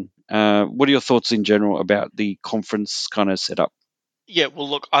everyone. What are your thoughts in general about the conference kind of setup? Yeah, well,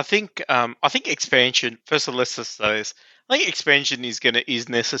 look, I think expansion. First of all, let's just say this. I think expansion is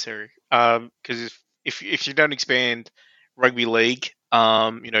necessary. Because if you don't expand rugby league,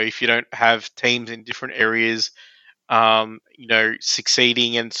 if you don't have teams in different areas,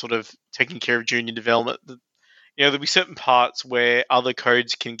 succeeding and sort of taking care of junior development, there'll be certain parts where other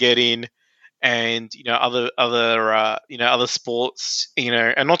codes can get in, and other sports,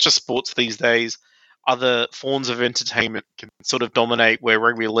 and not just sports these days, other forms of entertainment can sort of dominate where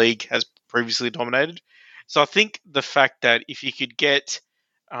rugby league has previously dominated. So I think the fact that if you could get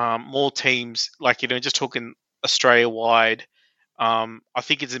more teams, like just talking Australia wide, I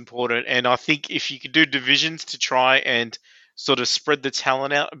think it's important, and I think if you could do divisions to try and sort of spread the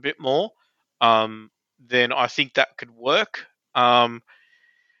talent out a bit more, um, then I think that could work.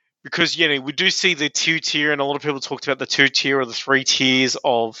 Because we do see the two tier, and a lot of people talked about the two tier or the three tiers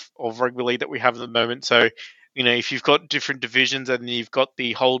of rugby league that we have at the moment. So, if you've got different divisions and you've got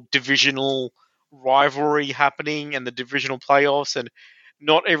the whole divisional rivalry happening and the divisional playoffs, and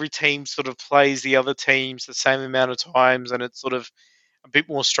not every team sort of plays the other teams the same amount of times, and it's sort of a bit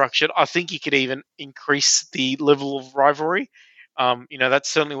more structured. I think you could even increase the level of rivalry. That's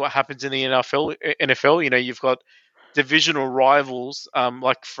certainly what happens in the NFL. You've got divisional rivals.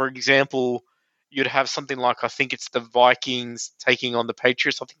 Like for example, you'd have something like, I think it's the Vikings taking on the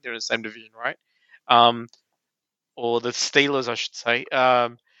Patriots. I think they're in the same division, right? Um, or the Steelers, I should say.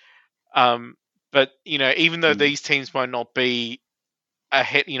 Um, but even though Mm. these teams might not be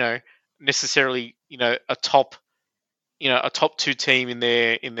ahead, necessarily, a top two team in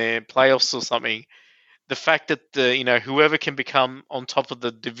their playoffs or something, the fact that the whoever can become on top of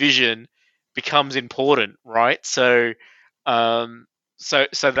the division becomes important, right? Um, so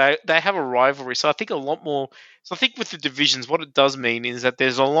they have a rivalry. So I think a lot more. So I think with the divisions, what it does mean is that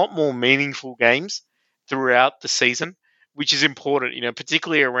there's a lot more meaningful games throughout the season, which is important.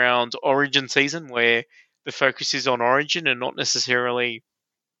 Particularly around Origin season, where the focus is on Origin and not necessarily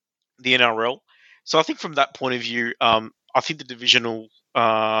the NRL. So I think from that point of view, I think the divisional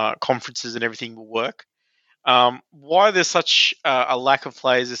conferences and everything will work. Why there's such a lack of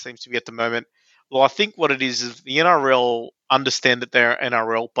players, there seems to be at the moment. Well, I think what it is the NRL understand that they're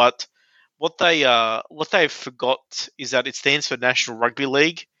NRL, but what they forgot is that it stands for National Rugby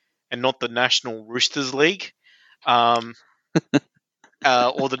League and not the National Roosters League, um,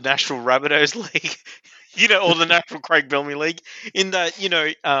 or the National Rabbitohs League, or the National Craig Bellamy League. In that,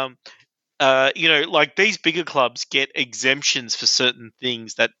 like these bigger clubs get exemptions for certain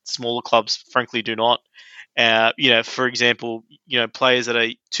things that smaller clubs, frankly, do not. For example, players that are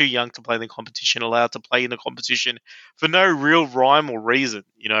too young to play in the competition allowed to play in the competition for no real rhyme or reason.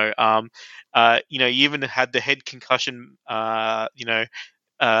 You even had the head concussion,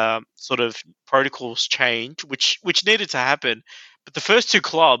 sort of protocols change, which needed to happen. But the first two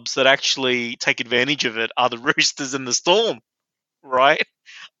clubs that actually take advantage of it are the Roosters and the Storm, right?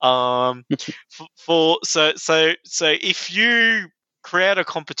 So if you create a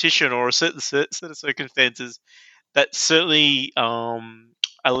competition or a certain set of circumstances that certainly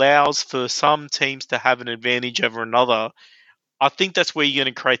allows for some teams to have an advantage over another, I think that's where you're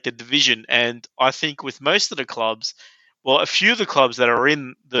going to create the division. And I think with most of the clubs, well, a few of the clubs that are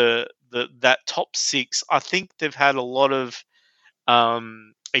in the that top six, I think they've had a lot of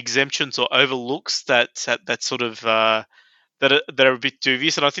exemptions or overlooks that sort of that are a bit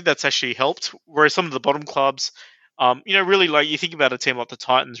dubious, and I think that's actually helped. Whereas some of the bottom clubs, really, like you think about a team like the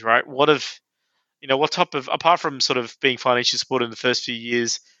Titans, right? What type of, apart from sort of being financially supported in the first few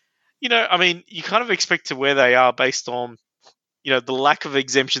years, I mean, you kind of expect to where they are based on the lack of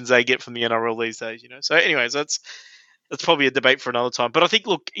exemptions they get from the NRL these days. So anyways, that's probably a debate for another time. But I think,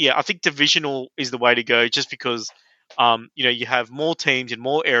 look, yeah, I think divisional is the way to go, just because you have more teams in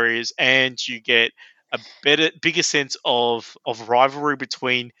more areas, and you get a bigger sense of rivalry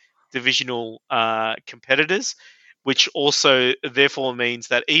between divisional competitors, which also therefore means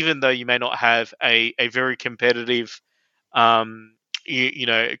that even though you may not have a very competitive,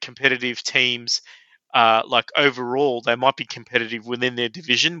 competitive teams, like overall, they might be competitive within their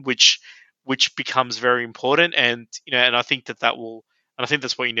division, which becomes very important. And I think that will, and I think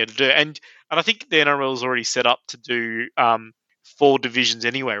that's what you need to do. And I think the NRL is already set up to do four divisions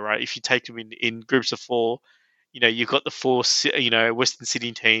anyway, right? If you take them in groups of four, you've got the four Western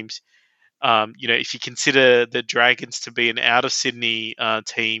Sydney teams. If you consider the Dragons to be an out of Sydney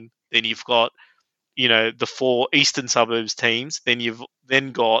team, then you've got the four Eastern Suburbs teams. Then you've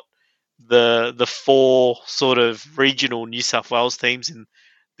then got the four sort of regional New South Wales teams in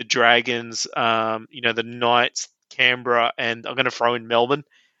the Dragons, the Knights, Canberra, and I'm going to throw in Melbourne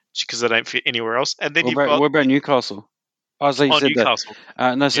because they don't fit anywhere else. And then you've got What about Newcastle? Oh, so you said that. Newcastle.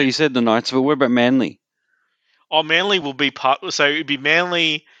 No, so Yeah. you said the Knights, but what about Manly? Oh, Manly will be part. So it'd be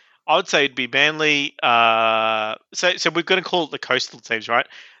Manly. I would say it'd be Manly. So we're going to call it the coastal teams, right?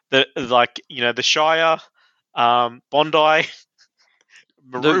 The Shire, Bondi,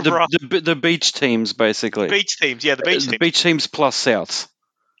 Maroubra, The beach teams, the basically. beach teams. Yeah, the beach The teams. beach teams plus Souths.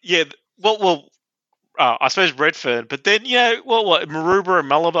 Yeah. I suppose Redfern, but then what Maroubra and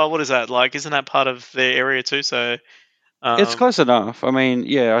Malabar? What is that like? Isn't that part of their area too? So It's close enough. I mean,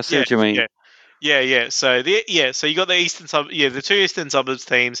 yeah, I see yeah, what you mean. yeah. So you got the two eastern suburbs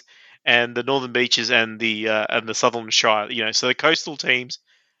teams, and the northern beaches and the southern Shire. So the coastal teams.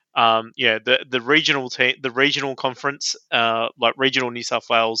 The the regional conference, like regional New South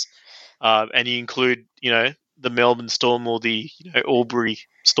Wales, and you include the Melbourne Storm or the Albury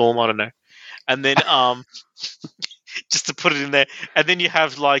Storm. I don't know, and then just to put it in there, and then you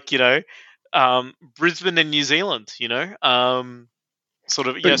have Brisbane and New Zealand. But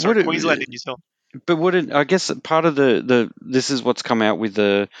would Queensland it? and New Zealand. But wouldn't I guess part of the this is what's come out with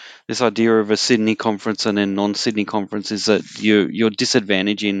this idea of a Sydney conference and then non-Sydney conference is that you're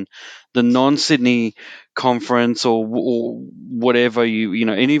disadvantaging the non-Sydney conference or whatever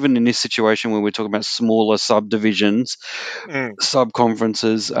and even in this situation where we're talking about smaller subdivisions, Mm. sub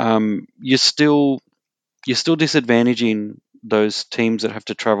conferences, you're still disadvantaging those teams that have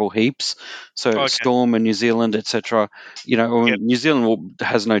to travel heaps. So Okay. Storm and New Zealand, etc. Yep. New Zealand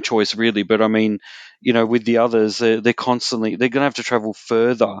has no choice really, but I mean, with the others, they're constantly they're going to have to travel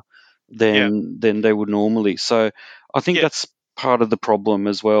further Yeah. than they would normally. So I think Yeah. that's part of the problem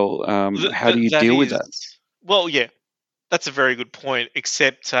as well. How do you That deal with is that? well. Yeah. That's a very good point.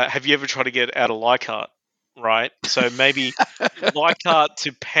 Except, have you ever tried to get out of Leichhardt? Right. So maybe Leichhardt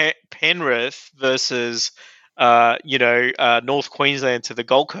to Penrith versus, North Queensland to the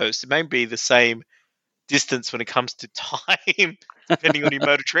Gold Coast. It may be the same distance when it comes to time, depending on your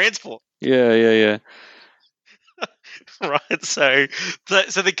mode of transport. Yeah. Right. So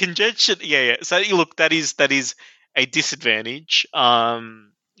the congestion. Yeah. So look, that is a disadvantage. I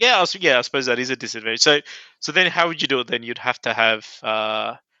suppose that is a disadvantage. So then how would you do it then? You'd have to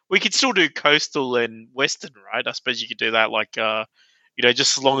have we could still do coastal and western, right? I suppose you could do that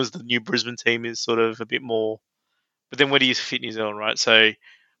just as long as the new Brisbane team is sort of a bit more, but then where do you fit New Zealand, right? So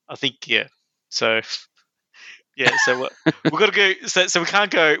I think So we've got to go. So we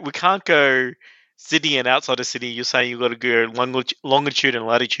can't go Sydney and outside of Sydney. You're saying you've got to go longitude and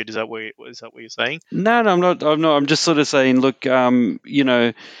latitude. Is that what you're saying? No, I'm not. I'm not. I'm just sort of saying, look,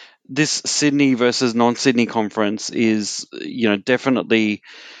 this Sydney versus non-Sydney conference is, definitely.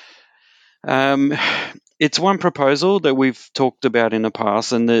 Um, it's one proposal that we've talked about in the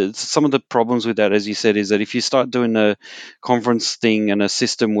past, and some of the problems with that, as you said, is that if you start doing a conference thing and a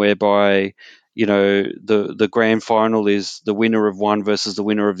system whereby the grand final is the winner of one versus the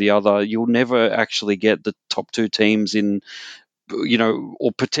winner of the other, you'll never actually get the top two teams in,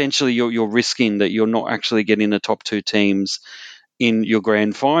 or potentially you're risking that you're not actually getting the top two teams in your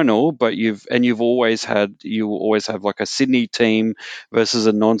grand final, but you've always have like a Sydney team versus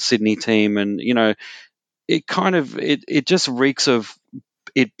a non-Sydney team, and it just reeks of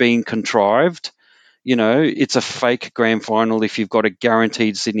it being contrived. It's a fake grand final if you've got a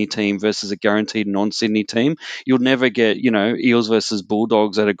guaranteed Sydney team versus a guaranteed non-Sydney team. You'll never get, Eels versus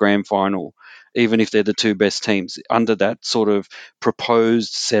Bulldogs at a grand final, even if they're the two best teams under that sort of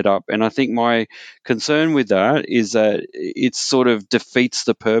proposed setup. And I think my concern with that is that it sort of defeats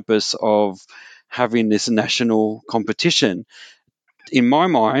the purpose of having this national competition. In my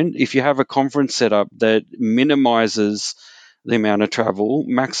mind, if you have a conference setup that minimizes the amount of travel,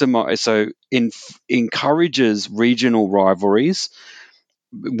 encourages regional rivalries,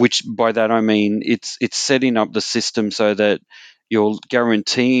 which by that I mean it's setting up the system so that you're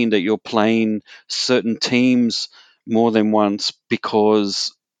guaranteeing that you're playing certain teams more than once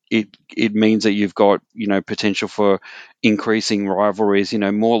because it means that you've got potential for increasing rivalries,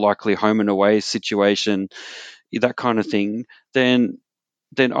 more likely home and away situation, that kind of thing. Then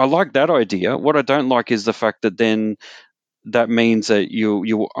I like that idea. What I don't like is the fact that then that means that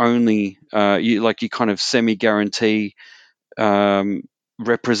you only you kind of semi guarantee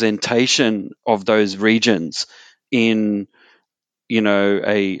representation of those regions in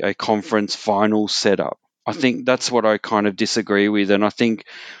a conference final setup. I think that's what I kind of disagree with, and I think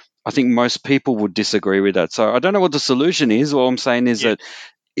most people would disagree with that. So I don't know what the solution is. All I'm saying is Yeah, that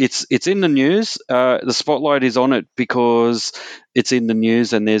it's in the news. The spotlight is on it because it's in the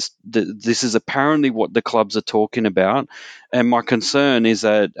news, and this is apparently what the clubs are talking about. And my concern is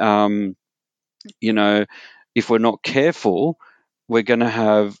that you know, if we're not careful, we're going to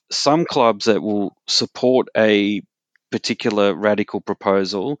have some clubs that will support a particular radical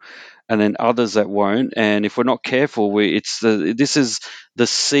proposal, and then others that won't. And if we're not careful, this is the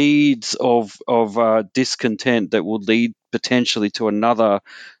seeds of discontent that will lead potentially to another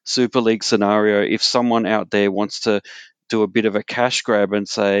Super League scenario. If someone out there wants to do a bit of a cash grab and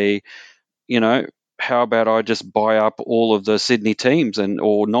say, you know, how about I just buy up all of the Sydney teams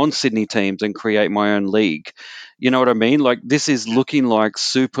or non-Sydney teams and create my own league? You know what I mean? Like this is yeah, looking like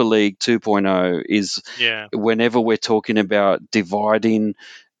Super League 2.0 is yeah, whenever we're talking about dividing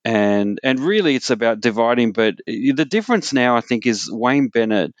and really it's about dividing, but the difference now I think is Wayne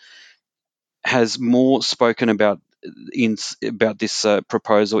Bennett has more spoken about this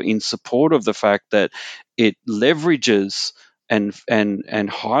proposal in support of the fact that it leverages and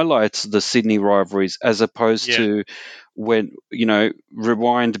highlights the Sydney rivalries as opposed yeah, to when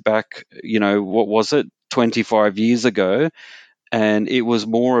rewind back, what was it, 25 years ago, and it was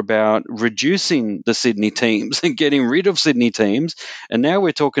more about reducing the Sydney teams and getting rid of Sydney teams. And now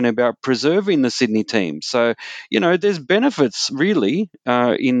we're talking about preserving the Sydney teams. So, there's benefits really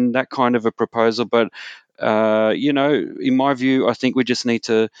in that kind of a proposal. But, in my view, I think we just need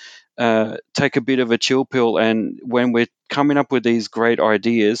to take a bit of a chill pill. And when we're coming up with these great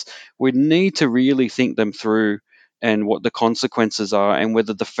ideas, we need to really think them through and what the consequences are and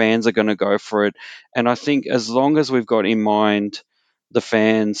whether the fans are going to go for it. And I think as long as we've got in mind the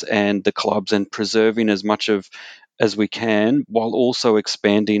fans and the clubs and preserving as much of as we can while also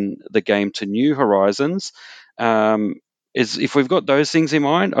expanding the game to new horizons, um, is if we've got those things in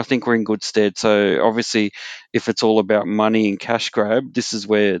mind, I think we're in good stead. So obviously, if it's all about money and cash grab, this is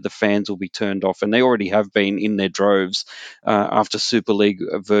where the fans will be turned off, and they already have been in their droves after Super League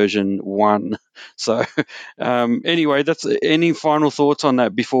version 1. So anyway, that's any final thoughts on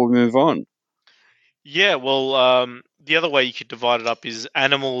that before we move on? yeah. Well, the other way you could divide it up is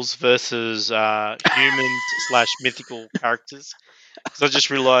animals versus humans slash mythical characters. Because I just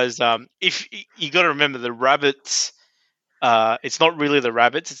realized, if you got to remember the rabbits, it's not really the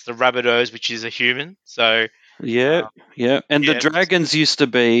rabbits; it's the Rabbitohs, which is a human. So, Yeah, uh, yeah. And the yeah, dragons used to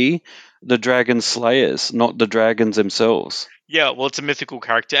be the dragon slayers, not the dragons themselves. yeah. Well, it's a mythical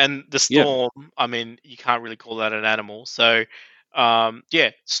character, and the Yeah, storm. I mean, you can't really call that an animal. So,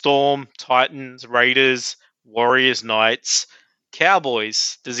 yeah, storm, titans, raiders, warriors, knights,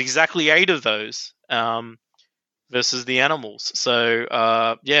 cowboys. There's exactly 8 of those. Versus the animals. So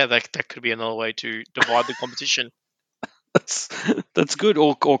yeah, that could be another way to divide the competition. that's that's good.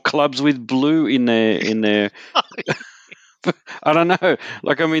 Or clubs with blue in their. I don't know.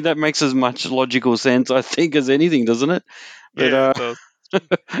 Like, I mean, that makes as much logical sense, I think, as anything, doesn't it? But Yeah, it does.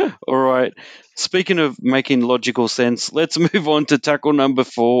 all right. Speaking of making logical sense, let's move on to tackle number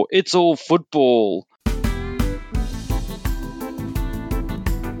 4. It's all football.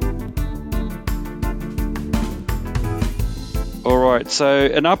 All right, so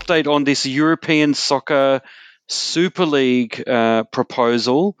an update on this European Soccer Super League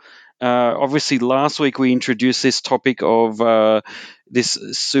proposal. Obviously, last week we introduced this topic of this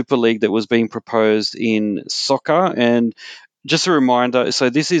Super League that was being proposed in soccer. And just a reminder,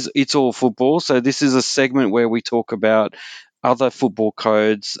 so this is It's All Football. So this is a segment where we talk about other football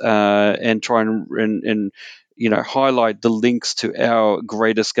codes and try and highlight the links to our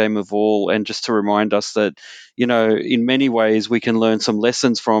greatest game of all, and just to remind us that in many ways we can learn some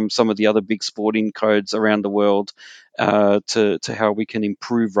lessons from some of the other big sporting codes around the world to how we can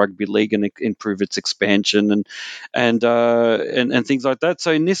improve rugby league and improve its expansion and things like that.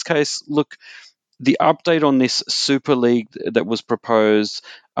 So in this case, look, the update on this Super League that was proposed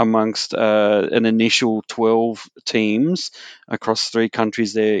amongst an initial 12 teams across 3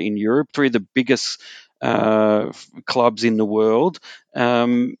 countries there in Europe, 3 of the biggest clubs in the world.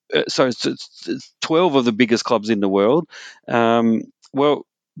 So it's 12 of the biggest clubs in the world. Well,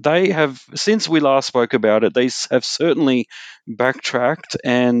 they have, since we last spoke about it, they have certainly backtracked.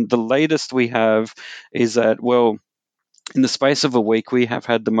 And the latest we have is that, well, in the space of a week, we have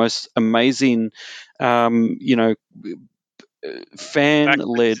had the most amazing, um, you know, fan Backwards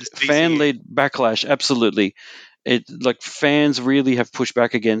led is fan teasing. led backlash. Absolutely, it like fans really have pushed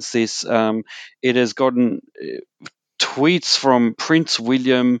back against this. It has gotten tweets from Prince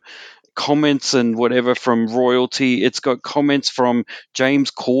William comments and whatever from royalty. It's got comments from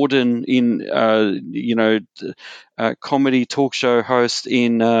James Corden in comedy talk show host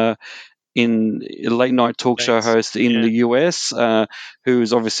in a late night talk show Thanks. host in Yeah. the US, who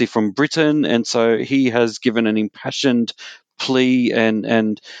is obviously from Britain, and so he has given an impassioned plea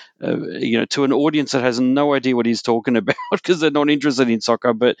and to an audience that has no idea what he's talking about because they're not interested in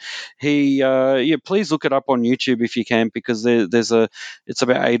soccer. But please look it up on YouTube if you can, because it's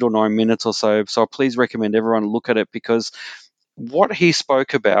about 8 or 9 minutes or so. So please recommend everyone look at it, because what he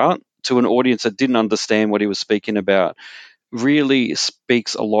spoke about to an audience that didn't understand what he was speaking about really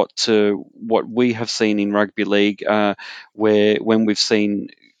speaks a lot to what we have seen in rugby league, where when we've seen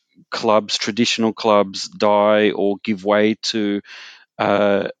traditional clubs, die or give way to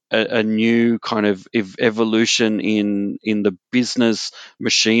a new kind of evolution in the business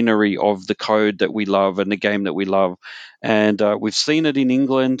machinery of the code that we love and the game that we love. And we've seen it in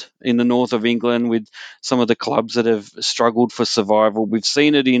England, in the north of England, with some of the clubs that have struggled for survival. We've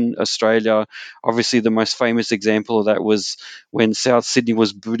seen it in Australia. Obviously, the most famous example of that was when South Sydney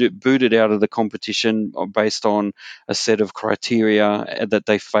was booted out of the competition based on a set of criteria that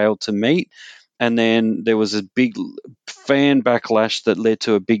they failed to meet. And then there was a big fan backlash that led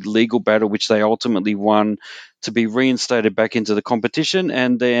to a big legal battle, which they ultimately won, to be reinstated back into the competition.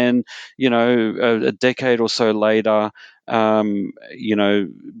 And then, a decade or so later, getting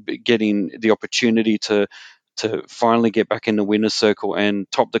the opportunity to finally get back in the winner's circle and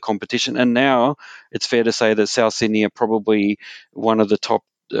top the competition. And now it's fair to say that South Sydney are probably one of the top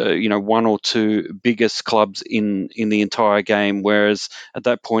one or two biggest clubs in the entire game, whereas at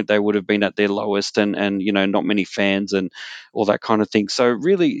that point they would have been at their lowest, and not many fans and all that kind of thing. So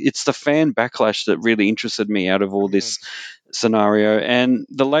really, it's the fan backlash that really interested me out of all this scenario. And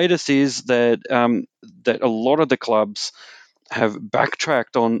the latest is that that a lot of the clubs have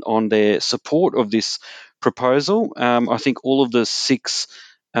backtracked on their support of this proposal. I think all of the six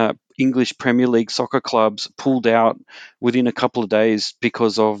English Premier League soccer clubs pulled out within a couple of days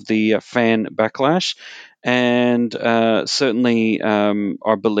because of the fan backlash. And certainly,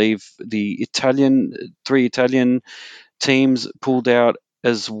 I believe the three Italian teams pulled out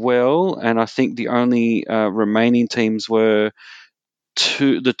as well. And I think the only remaining teams were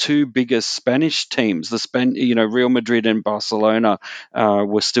the two biggest Spanish teams, Real Madrid and Barcelona,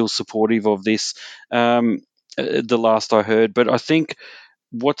 were still supportive of this. The last I heard, but I think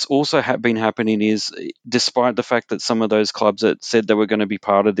what's also been happening is, despite the fact that some of those clubs that said they were going to be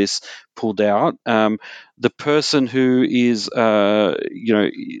part of this pulled out, the person who is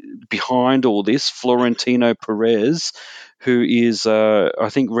behind all this, Florentino Perez, who is I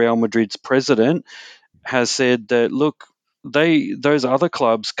think Real Madrid's president, has said that, look, those other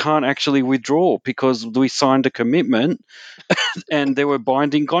clubs can't actually withdraw because we signed a commitment and there were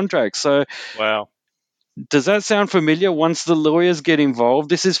binding contracts. So Wow. does that sound familiar? Once the lawyers get involved,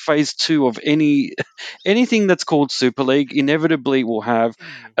 this is phase two of anything that's called Super League. Inevitably will have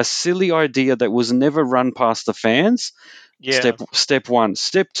a silly idea that was never run past the fans. Yeah. Step one.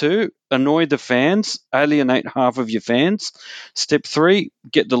 Step two, annoy the fans, alienate half of your fans. Step three,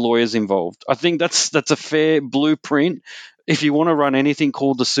 get the lawyers involved. I think that's a fair blueprint. If you want to run anything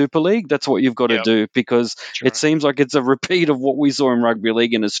called the Super League, that's what you've got to Yep. do, because it Sure. seems like it's a repeat of what we saw in rugby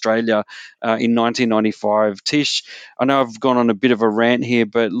league in Australia in 1995. Tish, I know I've gone on a bit of a rant here,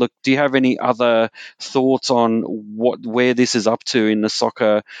 but look, do you have any other thoughts on where this is up to in the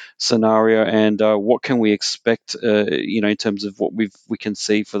soccer scenario, and what can we expect, in terms of what we can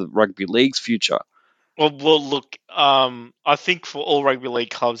see for the rugby league's future? Well, look. I think for all rugby league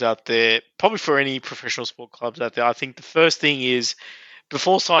clubs out there, probably for any professional sport clubs out there, I think the first thing is,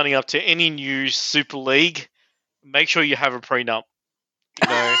 before signing up to any new Super League, make sure you have a prenup. You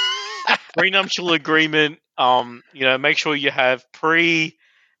know, prenuptial agreement. Make sure you have pre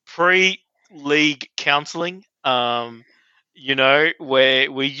league counselling. Where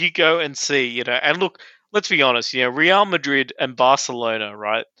you go and see. And look, let's be honest. Real Madrid and Barcelona,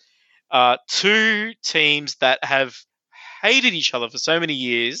 right? Two teams that have hated each other for so many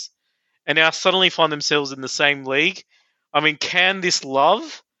years, and now suddenly find themselves in the same league. I mean, can this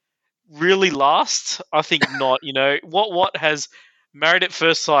love really last? I think not. What has Married at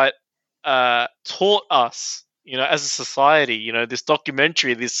First Sight taught us? As a society, this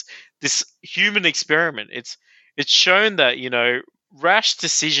documentary, this human experiment. It's shown that rash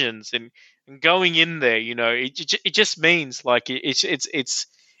decisions and going in there, it just means like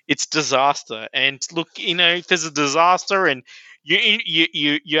it's disaster. And look, if there's a disaster, and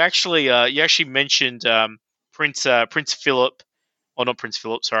you actually mentioned Prince Philip, or not Prince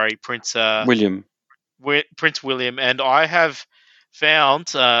Philip, sorry, William. Prince William, and I have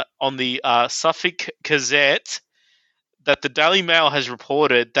found on the Suffolk Gazette that the Daily Mail has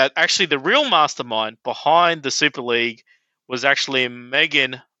reported that actually the real mastermind behind the Super League was actually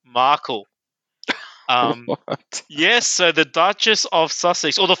Meghan Markle. What? Yes, so the Duchess of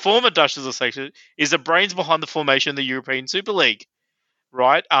Sussex, or the former Duchess of Sussex, is the brains behind the formation of the European Super League,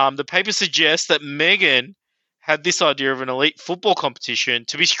 right? The paper suggests that Meghan had this idea of an elite football competition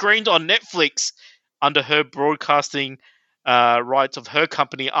to be screened on Netflix under her broadcasting rights of her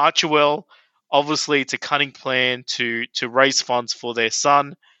company Archewell. Obviously, it's a cunning plan to raise funds for their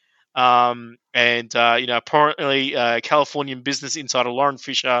son. And apparently, Californian business insider Lauren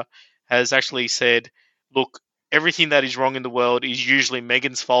Fisher has actually said, "Look, everything that is wrong in the world is usually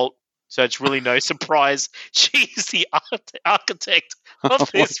Megan's fault. So it's really no surprise she's the architect Oh of my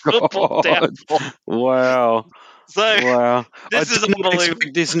this football God. downfall." Wow. So Wow. I this is didn't unbelievable.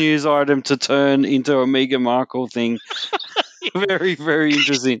 expect this news item to turn into a Meghan Markle thing. Very, very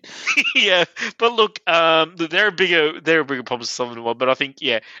interesting. Yeah, but look, they're a bigger problem to solve in the world. But I think,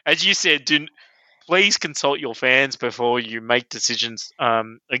 yeah, as you said, please consult your fans before you make decisions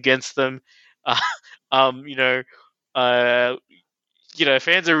against them. Uh, um, you know, uh,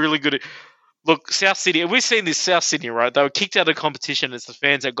 fans are really good at. Look, South Sydney. We've seen this South Sydney, right? They were kicked out of the competition. It's the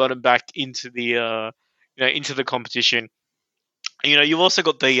fans that got them back into into the competition. You've also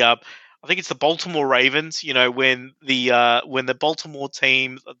got I think it's the Baltimore Ravens. When the Baltimore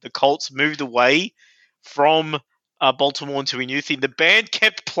team, the Colts, moved away from Baltimore into a new thing, the band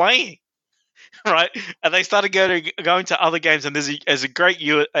kept playing. Right, and they started going to other games, and there's a great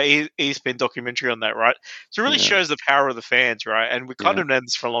ESPN documentary on that, right? So it really Yeah. shows the power of the fans, right? And we kind Yeah. of known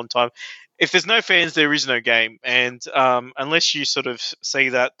this for a long time. If there's no fans, there is no game, and unless you sort of see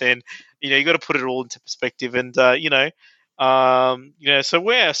that, then you got to put it all into perspective, and so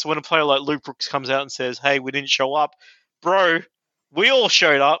when a player like Luke Brooks comes out and says, "Hey, we didn't show up, bro, we all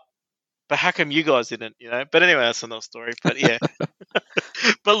showed up, but how come you guys didn't?" But anyway, that's another story. But yeah.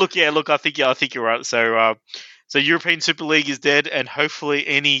 But look, yeah, look, I think you're right. So European Super League is dead, and hopefully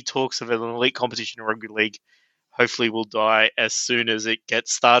any talks of an elite competition in rugby league hopefully will die as soon as it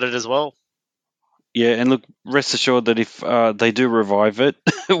gets started as well. Yeah, and look, rest assured that if they do revive it,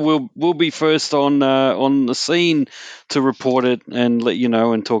 we'll be first on the scene to report it and let you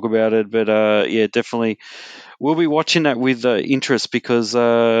know and talk about it. But yeah, definitely we'll be watching that with interest because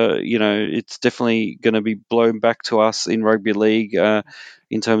it's definitely going to be blown back to us in rugby league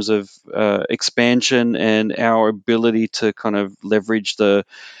in terms of expansion and our ability to kind of leverage the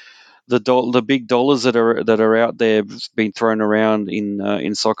big dollars that are out there being thrown around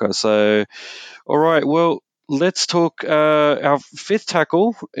in soccer. So, all right, well. Let's talk our fifth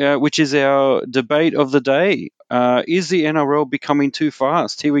tackle, which is our debate of the day. Is the NRL becoming too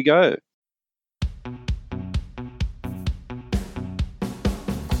fast? Here we go.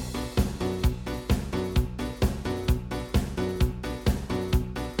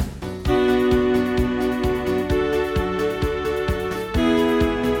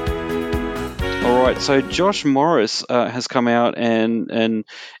 All right, so Josh Morris has come out and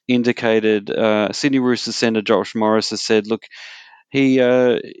indicated Sydney Roosters centre Josh Morris has said, look, he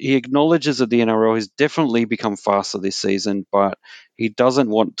acknowledges that the NRL has definitely become faster this season, but he doesn't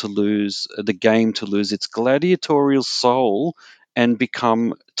want to lose the game to lose its gladiatorial soul and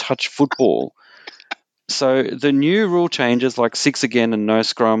become touch football. So the new rule changes, like six again and no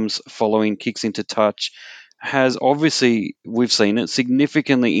scrums following kicks into touch, has obviously, we've seen it,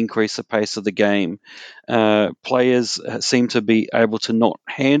 significantly increased the pace of the game. Players seem to be able to not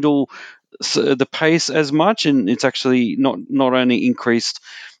handle the pace as much, and it's actually not only increased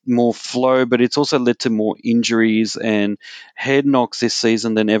more flow, but it's also led to more injuries and head knocks this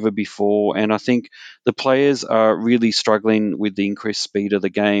season than ever before. And I think the players are really struggling with the increased speed of the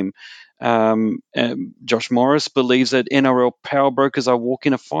game. Josh Morris believes that NRL power brokers are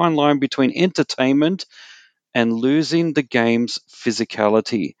walking a fine line between entertainment and losing the game's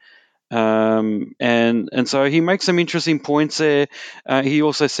physicality. And so he makes some interesting points there. He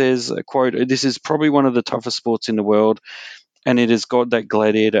also says, quote, this is probably one of the toughest sports in the world, and it has got that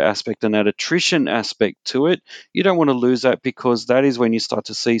gladiator aspect and that attrition aspect to it. You don't want to lose that because that is when you start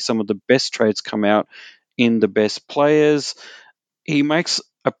to see some of the best trades come out in the best players. He makes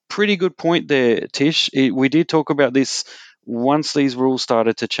a pretty good point there, Tish. We did talk about this once these rules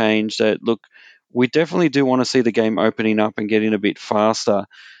started to change, that look, we definitely do want to see the game opening up and getting a bit faster.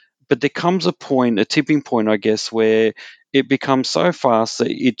 But there comes a point, a tipping point, I guess, where it becomes so fast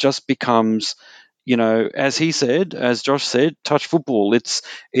that it just becomes, as he said, as Josh said, touch football. It's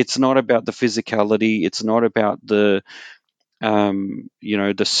not about the physicality. It's not about the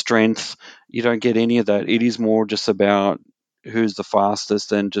strength. You don't get any of that. It is more just about who's the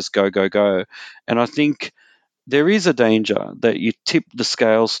fastest and just go go go. And I think there is a danger that you tip the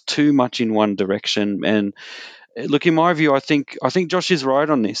scales too much in one direction. And look, in my view, I think Josh is right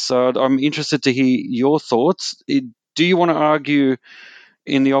on this. So I'm interested to hear your thoughts. Do you want to argue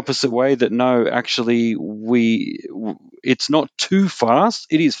in the opposite way that no, actually, it's not too fast.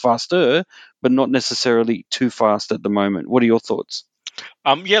 It is faster, but not necessarily too fast at the moment. What are your thoughts?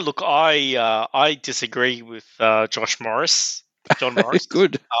 Yeah, look, I disagree with John Morris.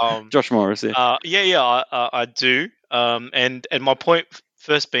 Good, Um, Josh Morris. Yeah, I do. And my point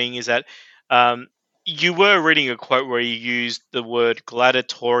first being is that you were reading a quote where you used the word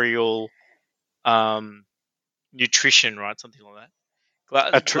gladiatorial um, nutrition, right? Something like that.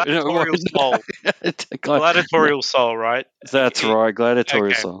 no, Gladiatorial soul. Gla- Gladiatorial soul, right? that's right,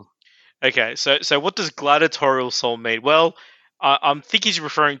 gladiatorial Okay. soul. Okay. So what does gladiatorial soul mean? Well, I think he's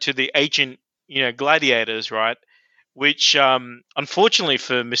referring to the ancient, gladiators, right? Which, unfortunately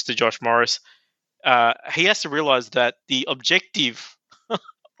for Mr. Josh Morris, he has to realize that the objective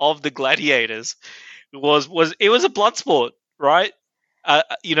of the gladiators was it was a blood sport, right?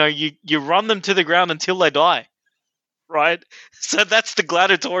 You run them to the ground until they die, right? So that's the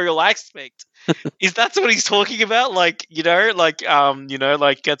gladiatorial aspect. Is that what he's talking about? Like it's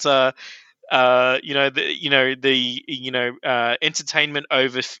a entertainment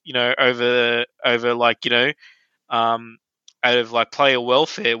over like um, out of like player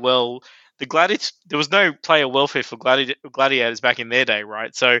welfare. Well, there was no player welfare for gladiators back in their day,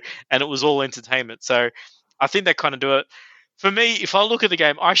 right? So, and it was all entertainment. So, I think they kind of do it. For me, if I look at the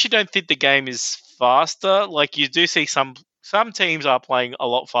game, I actually don't think the game is faster. Like you do see some teams are playing a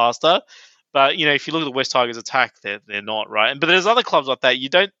lot faster, but if you look at the West Tigers attack, they're not, right. But there's other clubs like that you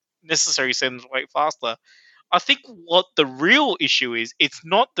don't necessarily see them play faster. I think what the real issue is, it's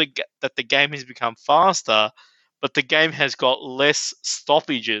not that the game has become faster, but the game has got less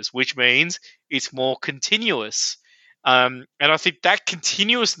stoppages, which means it's more continuous. And I think that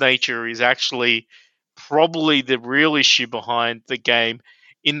continuous nature is actually probably the real issue behind the game,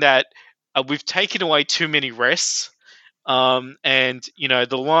 in that we've taken away too many rests. And,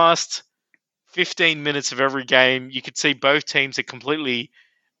 the last 15 minutes of every game, you could see both teams are completely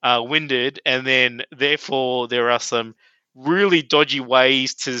winded, and then therefore there are some really dodgy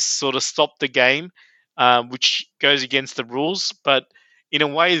ways to sort of stop the game, which goes against the rules. But in a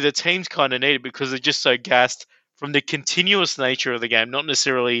way, the teams kind of need it because they're just so gassed from the continuous nature of the game, not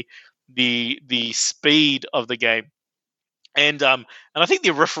necessarily the speed of the game. And I think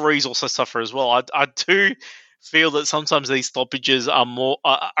the referees also suffer as well. I do feel that sometimes these stoppages are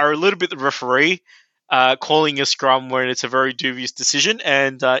a little bit the referee calling a scrum when it's a very dubious decision.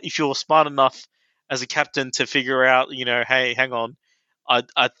 And if you're smart enough as a captain to figure out, hey, hang on,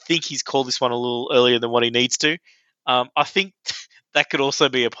 I think he's called this one a little earlier than what he needs to. I think that could also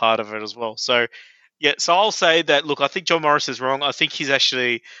be a part of it as well. So yeah, so I'll say that. Look, I think John Morris is wrong. I think he's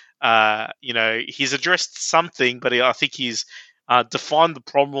actually, he's addressed something, but I think he's defined the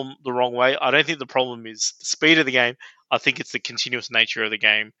problem the wrong way. I don't think the problem is the speed of the game. I think it's the continuous nature of the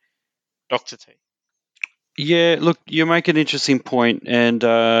game. Doctor T. Yeah, look, you make an interesting point, and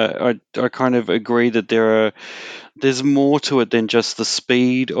I kind of agree that there's more to it than just the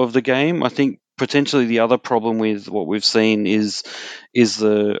speed of the game. I think potentially the other problem with what we've seen is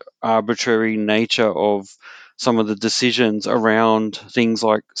the arbitrary nature of some of the decisions around things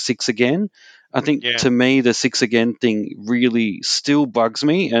like six again. I think Yeah, to me the six again thing really still bugs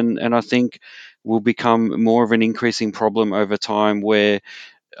me, and I think will become more of an increasing problem over time where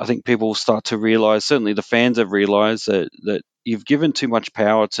I think people will start to realize, certainly the fans have realized that you've given too much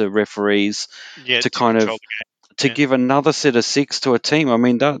power to referees yeah, to to kind control of the to game. give another set of six to a team. I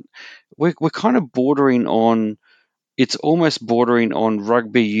mean that we're kind of bordering on, it's almost bordering on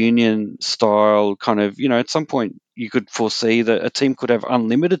rugby union style kind of, at some point you could foresee that a team could have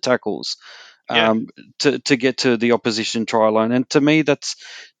unlimited tackles Yeah, um, to get to the opposition try line. And to me, that's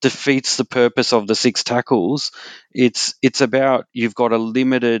defeats the purpose of the six tackles. It's about, you've got a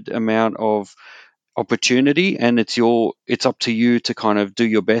limited amount of opportunity, and it's up to you to kind of do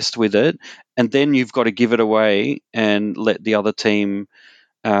your best with it, and then you've got to give it away and let the other team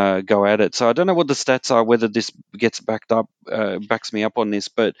go at it. So I don't know what the stats are, whether this gets backs me up on this,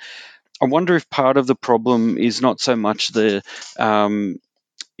 but I wonder if part of the problem is not so much the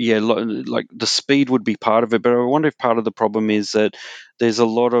like the speed would be part of it, but I wonder if part of the problem is that there's a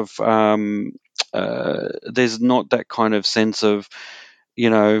lot of there's not that kind of sense of, you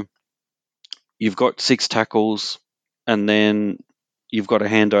know you've got six tackles, and then you've got to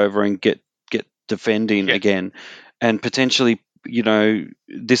hand over and get defending yeah, again, and potentially,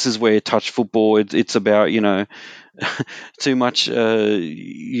 this is where touch football. It's about, too much.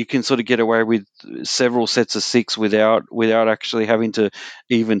 You can sort of get away with several sets of 6 without actually having to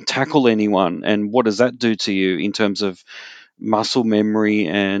even tackle anyone. And what does that do to you in terms of muscle memory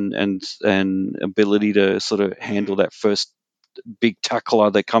and ability to sort of handle that first big tackler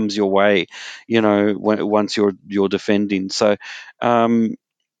that comes your way, once you're defending. So, so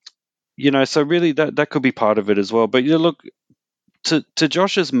really that could be part of it as well. But look, to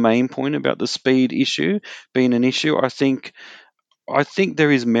Josh's main point about the speed issue being an issue, I think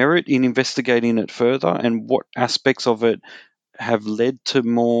there is merit in investigating it further and what aspects of it have led to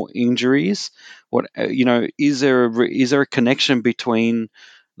more injuries. What is there a connection between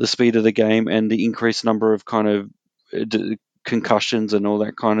the speed of the game and the increased number of kind of concussions and all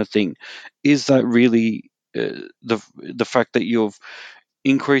that kind of thing? Is that really the fact that you've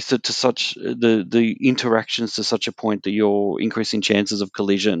increased it to such the interactions to such a point that you're increasing chances of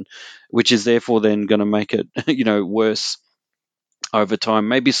collision, which is therefore then going to make it worse over time?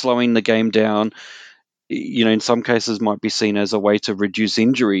 Maybe slowing the game down, in some cases might be seen as a way to reduce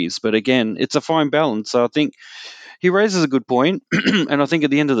injuries. But again, it's a fine balance. So I think he raises a good point. And I think at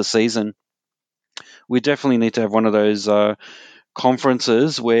the end of the season, we definitely need to have one of those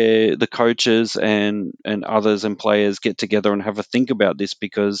conferences where the coaches and others and players get together and have a think about this,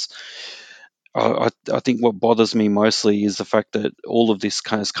 because I think what bothers me mostly is the fact that all of this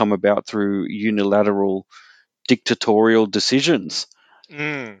has come about through unilateral dictatorial decisions.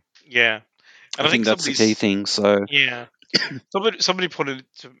 Yeah, and I I think think that's the key thing. So yeah. Somebody pointed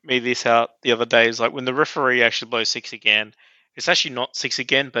to me this out the other day. Is like when the referee actually blows 6 again, it's actually not 6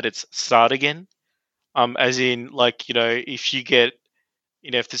 again, but it's start again. As in, like, if you get,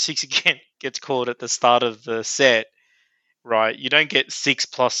 if the 6 again gets called at the start of the set, right? You don't get 6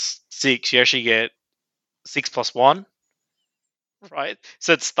 plus 6. You actually get 6 plus 1, right?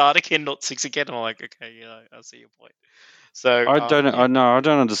 So it's start again, not 6 again. I'm like, okay, I see your point. So I don't. I know. I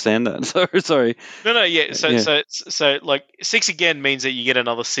don't understand that. Sorry. no, yeah. So Yeah. so like 6 again means that you get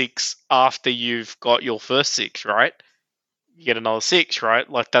another 6 after you've got your first 6, right? You get another 6, right?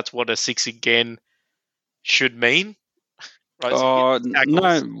 Like that's what a 6 again should mean, right? So you get Oh no,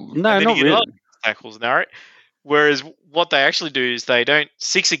 tackles, and no, then you not get another really. tackles now, right? Whereas what they actually do is they don't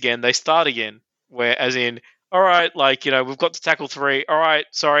 6 again, they start again. Where as in, all right, like we've got to tackle 3. All right,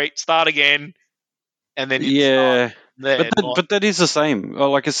 sorry, start again, and then you start Yeah, but there. that is the same.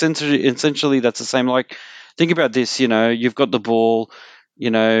 Like essentially that's the same. Like think about this. You've got the ball.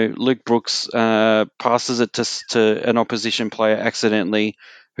 Luke Brooks passes it to an opposition player accidentally,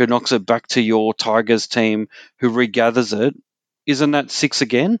 who knocks it back to your Tigers team, who regathers it. Isn't that 6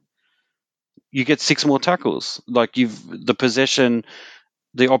 again? You get 6 more tackles. Like the possession,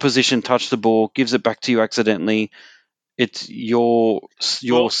 the opposition touched the ball, gives it back to you accidentally. It's your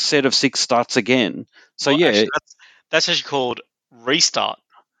Well, set of 6 starts again. So well, yeah, actually, that's actually called restart.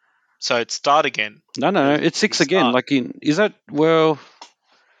 So it's start again. no, Because it's 6 again. restart. Like is that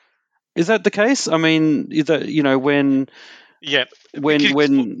the case? I mean, is that Yeah, when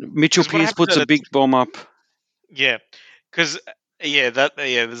Mitchell because what Pearce happens puts at a a big bomb up? yeah, because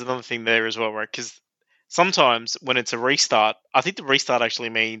there's another thing there as well, right? Because sometimes when it's a restart, I think the restart actually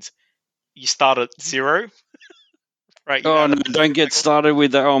means you start at 0, right? You know Oh how no, that don't get tackles? started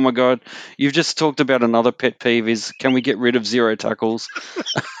with that. Oh my god. You've just talked about another pet peeve is, can we get rid of 0 tackles?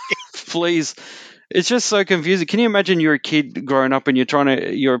 Please. It's just so confusing. Can you imagine you're a kid growing up and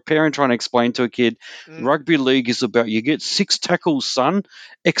you're a parent trying to explain to a kid, Mm, rugby league is about you get 6 tackles, son,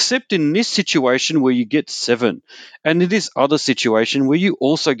 except in this situation where you get 7, and in this other situation where you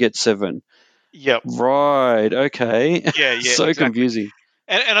also get 7. yep. Right. Okay. Yeah, So exactly. confusing.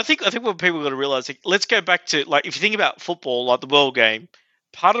 And I think what people got to realize, like, let's go back to, like, if you think about football, like the world game,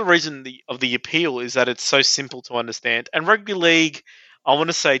 part of the reason of the appeal is that it's so simple to understand. And rugby league, I want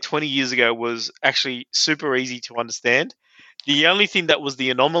to say 20 years ago was actually super easy to understand. The only thing that was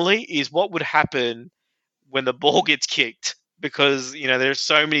the anomaly is what would happen when the ball gets kicked, because there's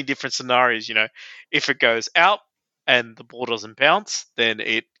so many different scenarios. If it goes out and the ball doesn't bounce, then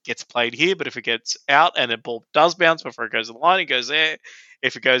it gets played here. But if it gets out and the ball does bounce before it goes to the line, it goes there.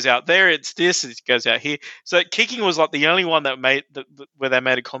 If it goes out there, it's this. It goes out here. So kicking was like the only one that where they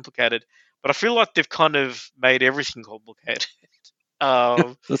made it complicated. But I feel like they've kind of made everything complicated.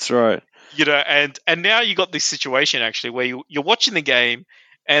 um, That's right. and now you got this situation actually where you're watching the game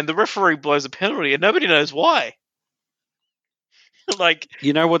and the referee blows a penalty and nobody knows why. Like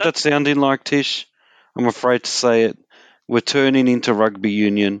You know what that, that's sounding like, Tish? I'm afraid to say it. We're turning into rugby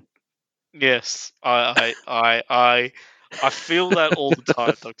union. yes, I feel that all the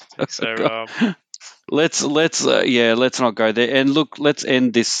time, Doctor T. Oh, So God. let's not go there. And look, let's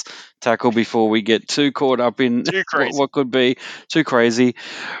end this tackle before we get too caught up in Too crazy. what could be too crazy.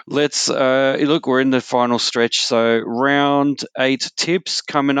 Let's look. We're in the final stretch, so round 8 tips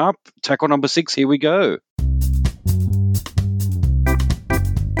coming up. Tackle number 6. Here we go.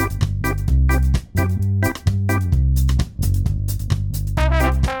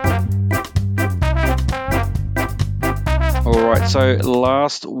 All right, so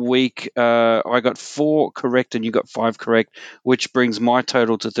last week I got 4 correct and you got 5 correct, which brings my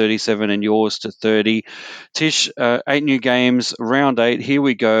total to 37 and yours to 30. Tish, 8 new games, round 8. Here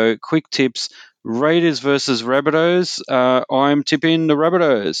we go. Quick tips. Raiders versus Rabbitohs. I'm tipping the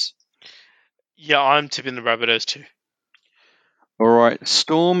Rabbitohs. Yeah, I'm tipping the Rabbitohs too. All right,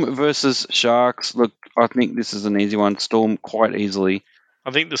 Storm versus Sharks. Look, I think this is an easy one. Storm quite easily. I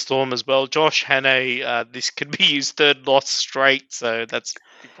think the Storm as well. Josh Hannay, this could be his 3rd loss straight, so that's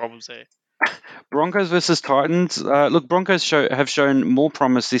big problems there. Broncos versus Titans. Look, Broncos have shown more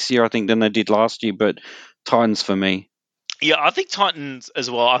promise this year, I think, than they did last year, but Titans for me. Yeah, I think Titans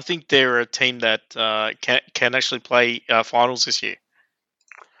as well. I think they're a team that can actually play finals this year.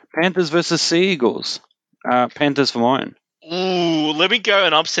 Panthers versus Sea Eagles. Panthers for mine. Ooh, let me go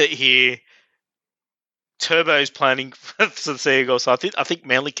an upset here. Turbo's planning for the Sea Eagles, so I think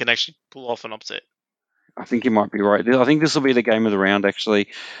Manly can actually pull off an upset. I think you might be right. I think this will be the game of the round, actually.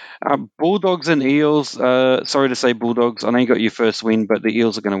 Bulldogs and Eels. Sorry to say Bulldogs. I know you got your first win, but the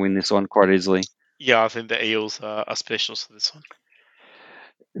Eels are going to win this one quite easily. Yeah, I think the Eels are specials for this one.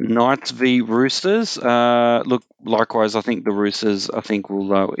 Knights v Roosters. Look, likewise, I think the Roosters,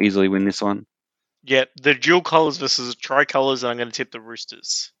 will easily win this one. Yeah, the dual colours versus tricolours, and I'm going to tip the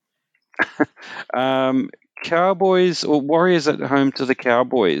Roosters. Cowboys or Warriors at home to the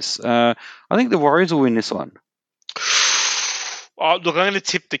Cowboys. I think the Warriors will win this one. Look, I'm going to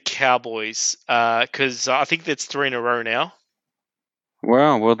tip the Cowboys because I think that's 3 in a row now.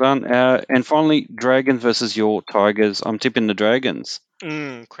 Wow, well done. And finally, Dragons versus your Tigers. I'm tipping the Dragons.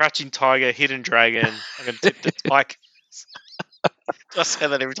 Crouching Tiger, Hidden Dragon. I'm going to tip the Tigers. I say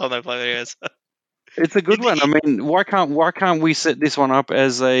that every time they play their games. It's a good one. I mean, why can't we set this one up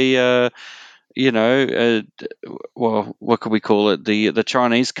as a well, what could we call it? The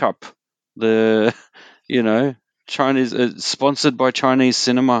Chinese Cup. The Chinese sponsored by Chinese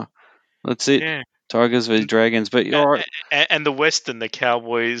cinema. That's it. Yeah. Tigers versus Dragons, but all right. And the Western, the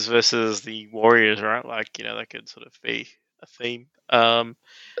Cowboys versus the Warriors, right? Like that could sort of be a theme.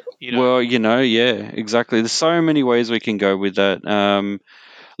 Well, yeah, exactly. There's so many ways we can go with that.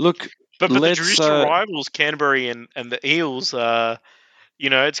 Look, but the traditional rivals, Canterbury and the Eels,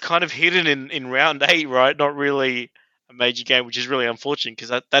 it's kind of hidden in round 8, right? Not really a major game, which is really unfortunate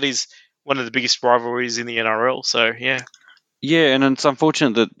because that is one of the biggest rivalries in the NRL. So yeah. Yeah, and it's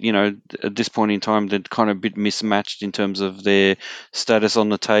unfortunate that, at this point in time, they're kind of a bit mismatched in terms of their status on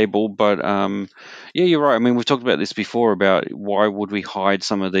the table. But, yeah, you're right. I mean, we've talked about this before about why would we hide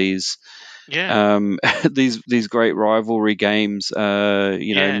some of these these great rivalry games,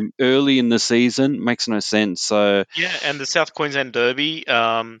 early in the season. Makes no sense. So yeah, and the South Queensland Derby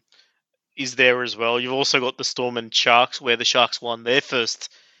is there as well. You've also got the Storm and Sharks, where the Sharks won their first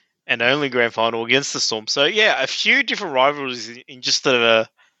and only grand final against the Storm. So yeah, a few different rivalries in just round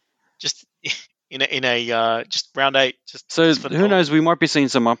 8. Who knows? We might be seeing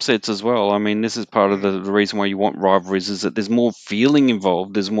some upsets as well. I mean, this is part of the reason why you want rivalries is that there's more feeling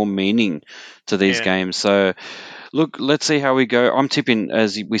involved. There's more meaning to these games. So look, let's see how we go. I'm tipping,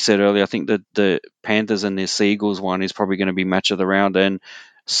 as we said earlier, I think that the Panthers and the Sea Eagles one is probably going to be match of the round. And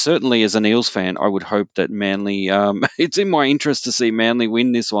certainly as an Eels fan, I would hope that Manly, it's in my interest to see Manly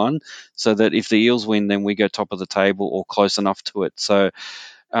win this one so that if the Eels win, then we go top of the table or close enough to it. So,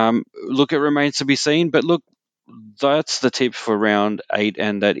 look, it remains to be seen. But look, that's the tip for round 8,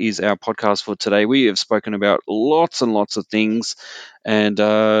 and that is our podcast for today. We have spoken about lots and lots of things, and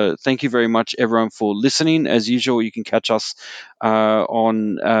thank you very much, everyone, for listening. As usual, you can catch us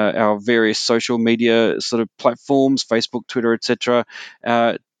on our various social media sort of platforms, Facebook, Twitter, etc.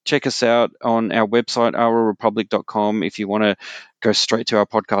 Check us out on our website, ourrepublic.com, if you want to go straight to our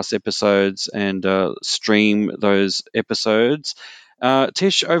podcast episodes and stream those episodes.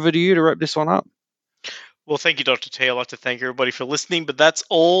 Tish, over to you to wrap this one up. Well, thank you, Dr. T. I'd like to thank everybody for listening, but that's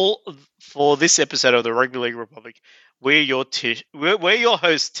all for this episode of the Rugby League Republic. We're your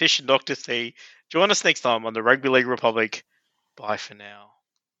hosts, Tish and Dr. T. Join us next time on the Rugby League Republic. Bye for now.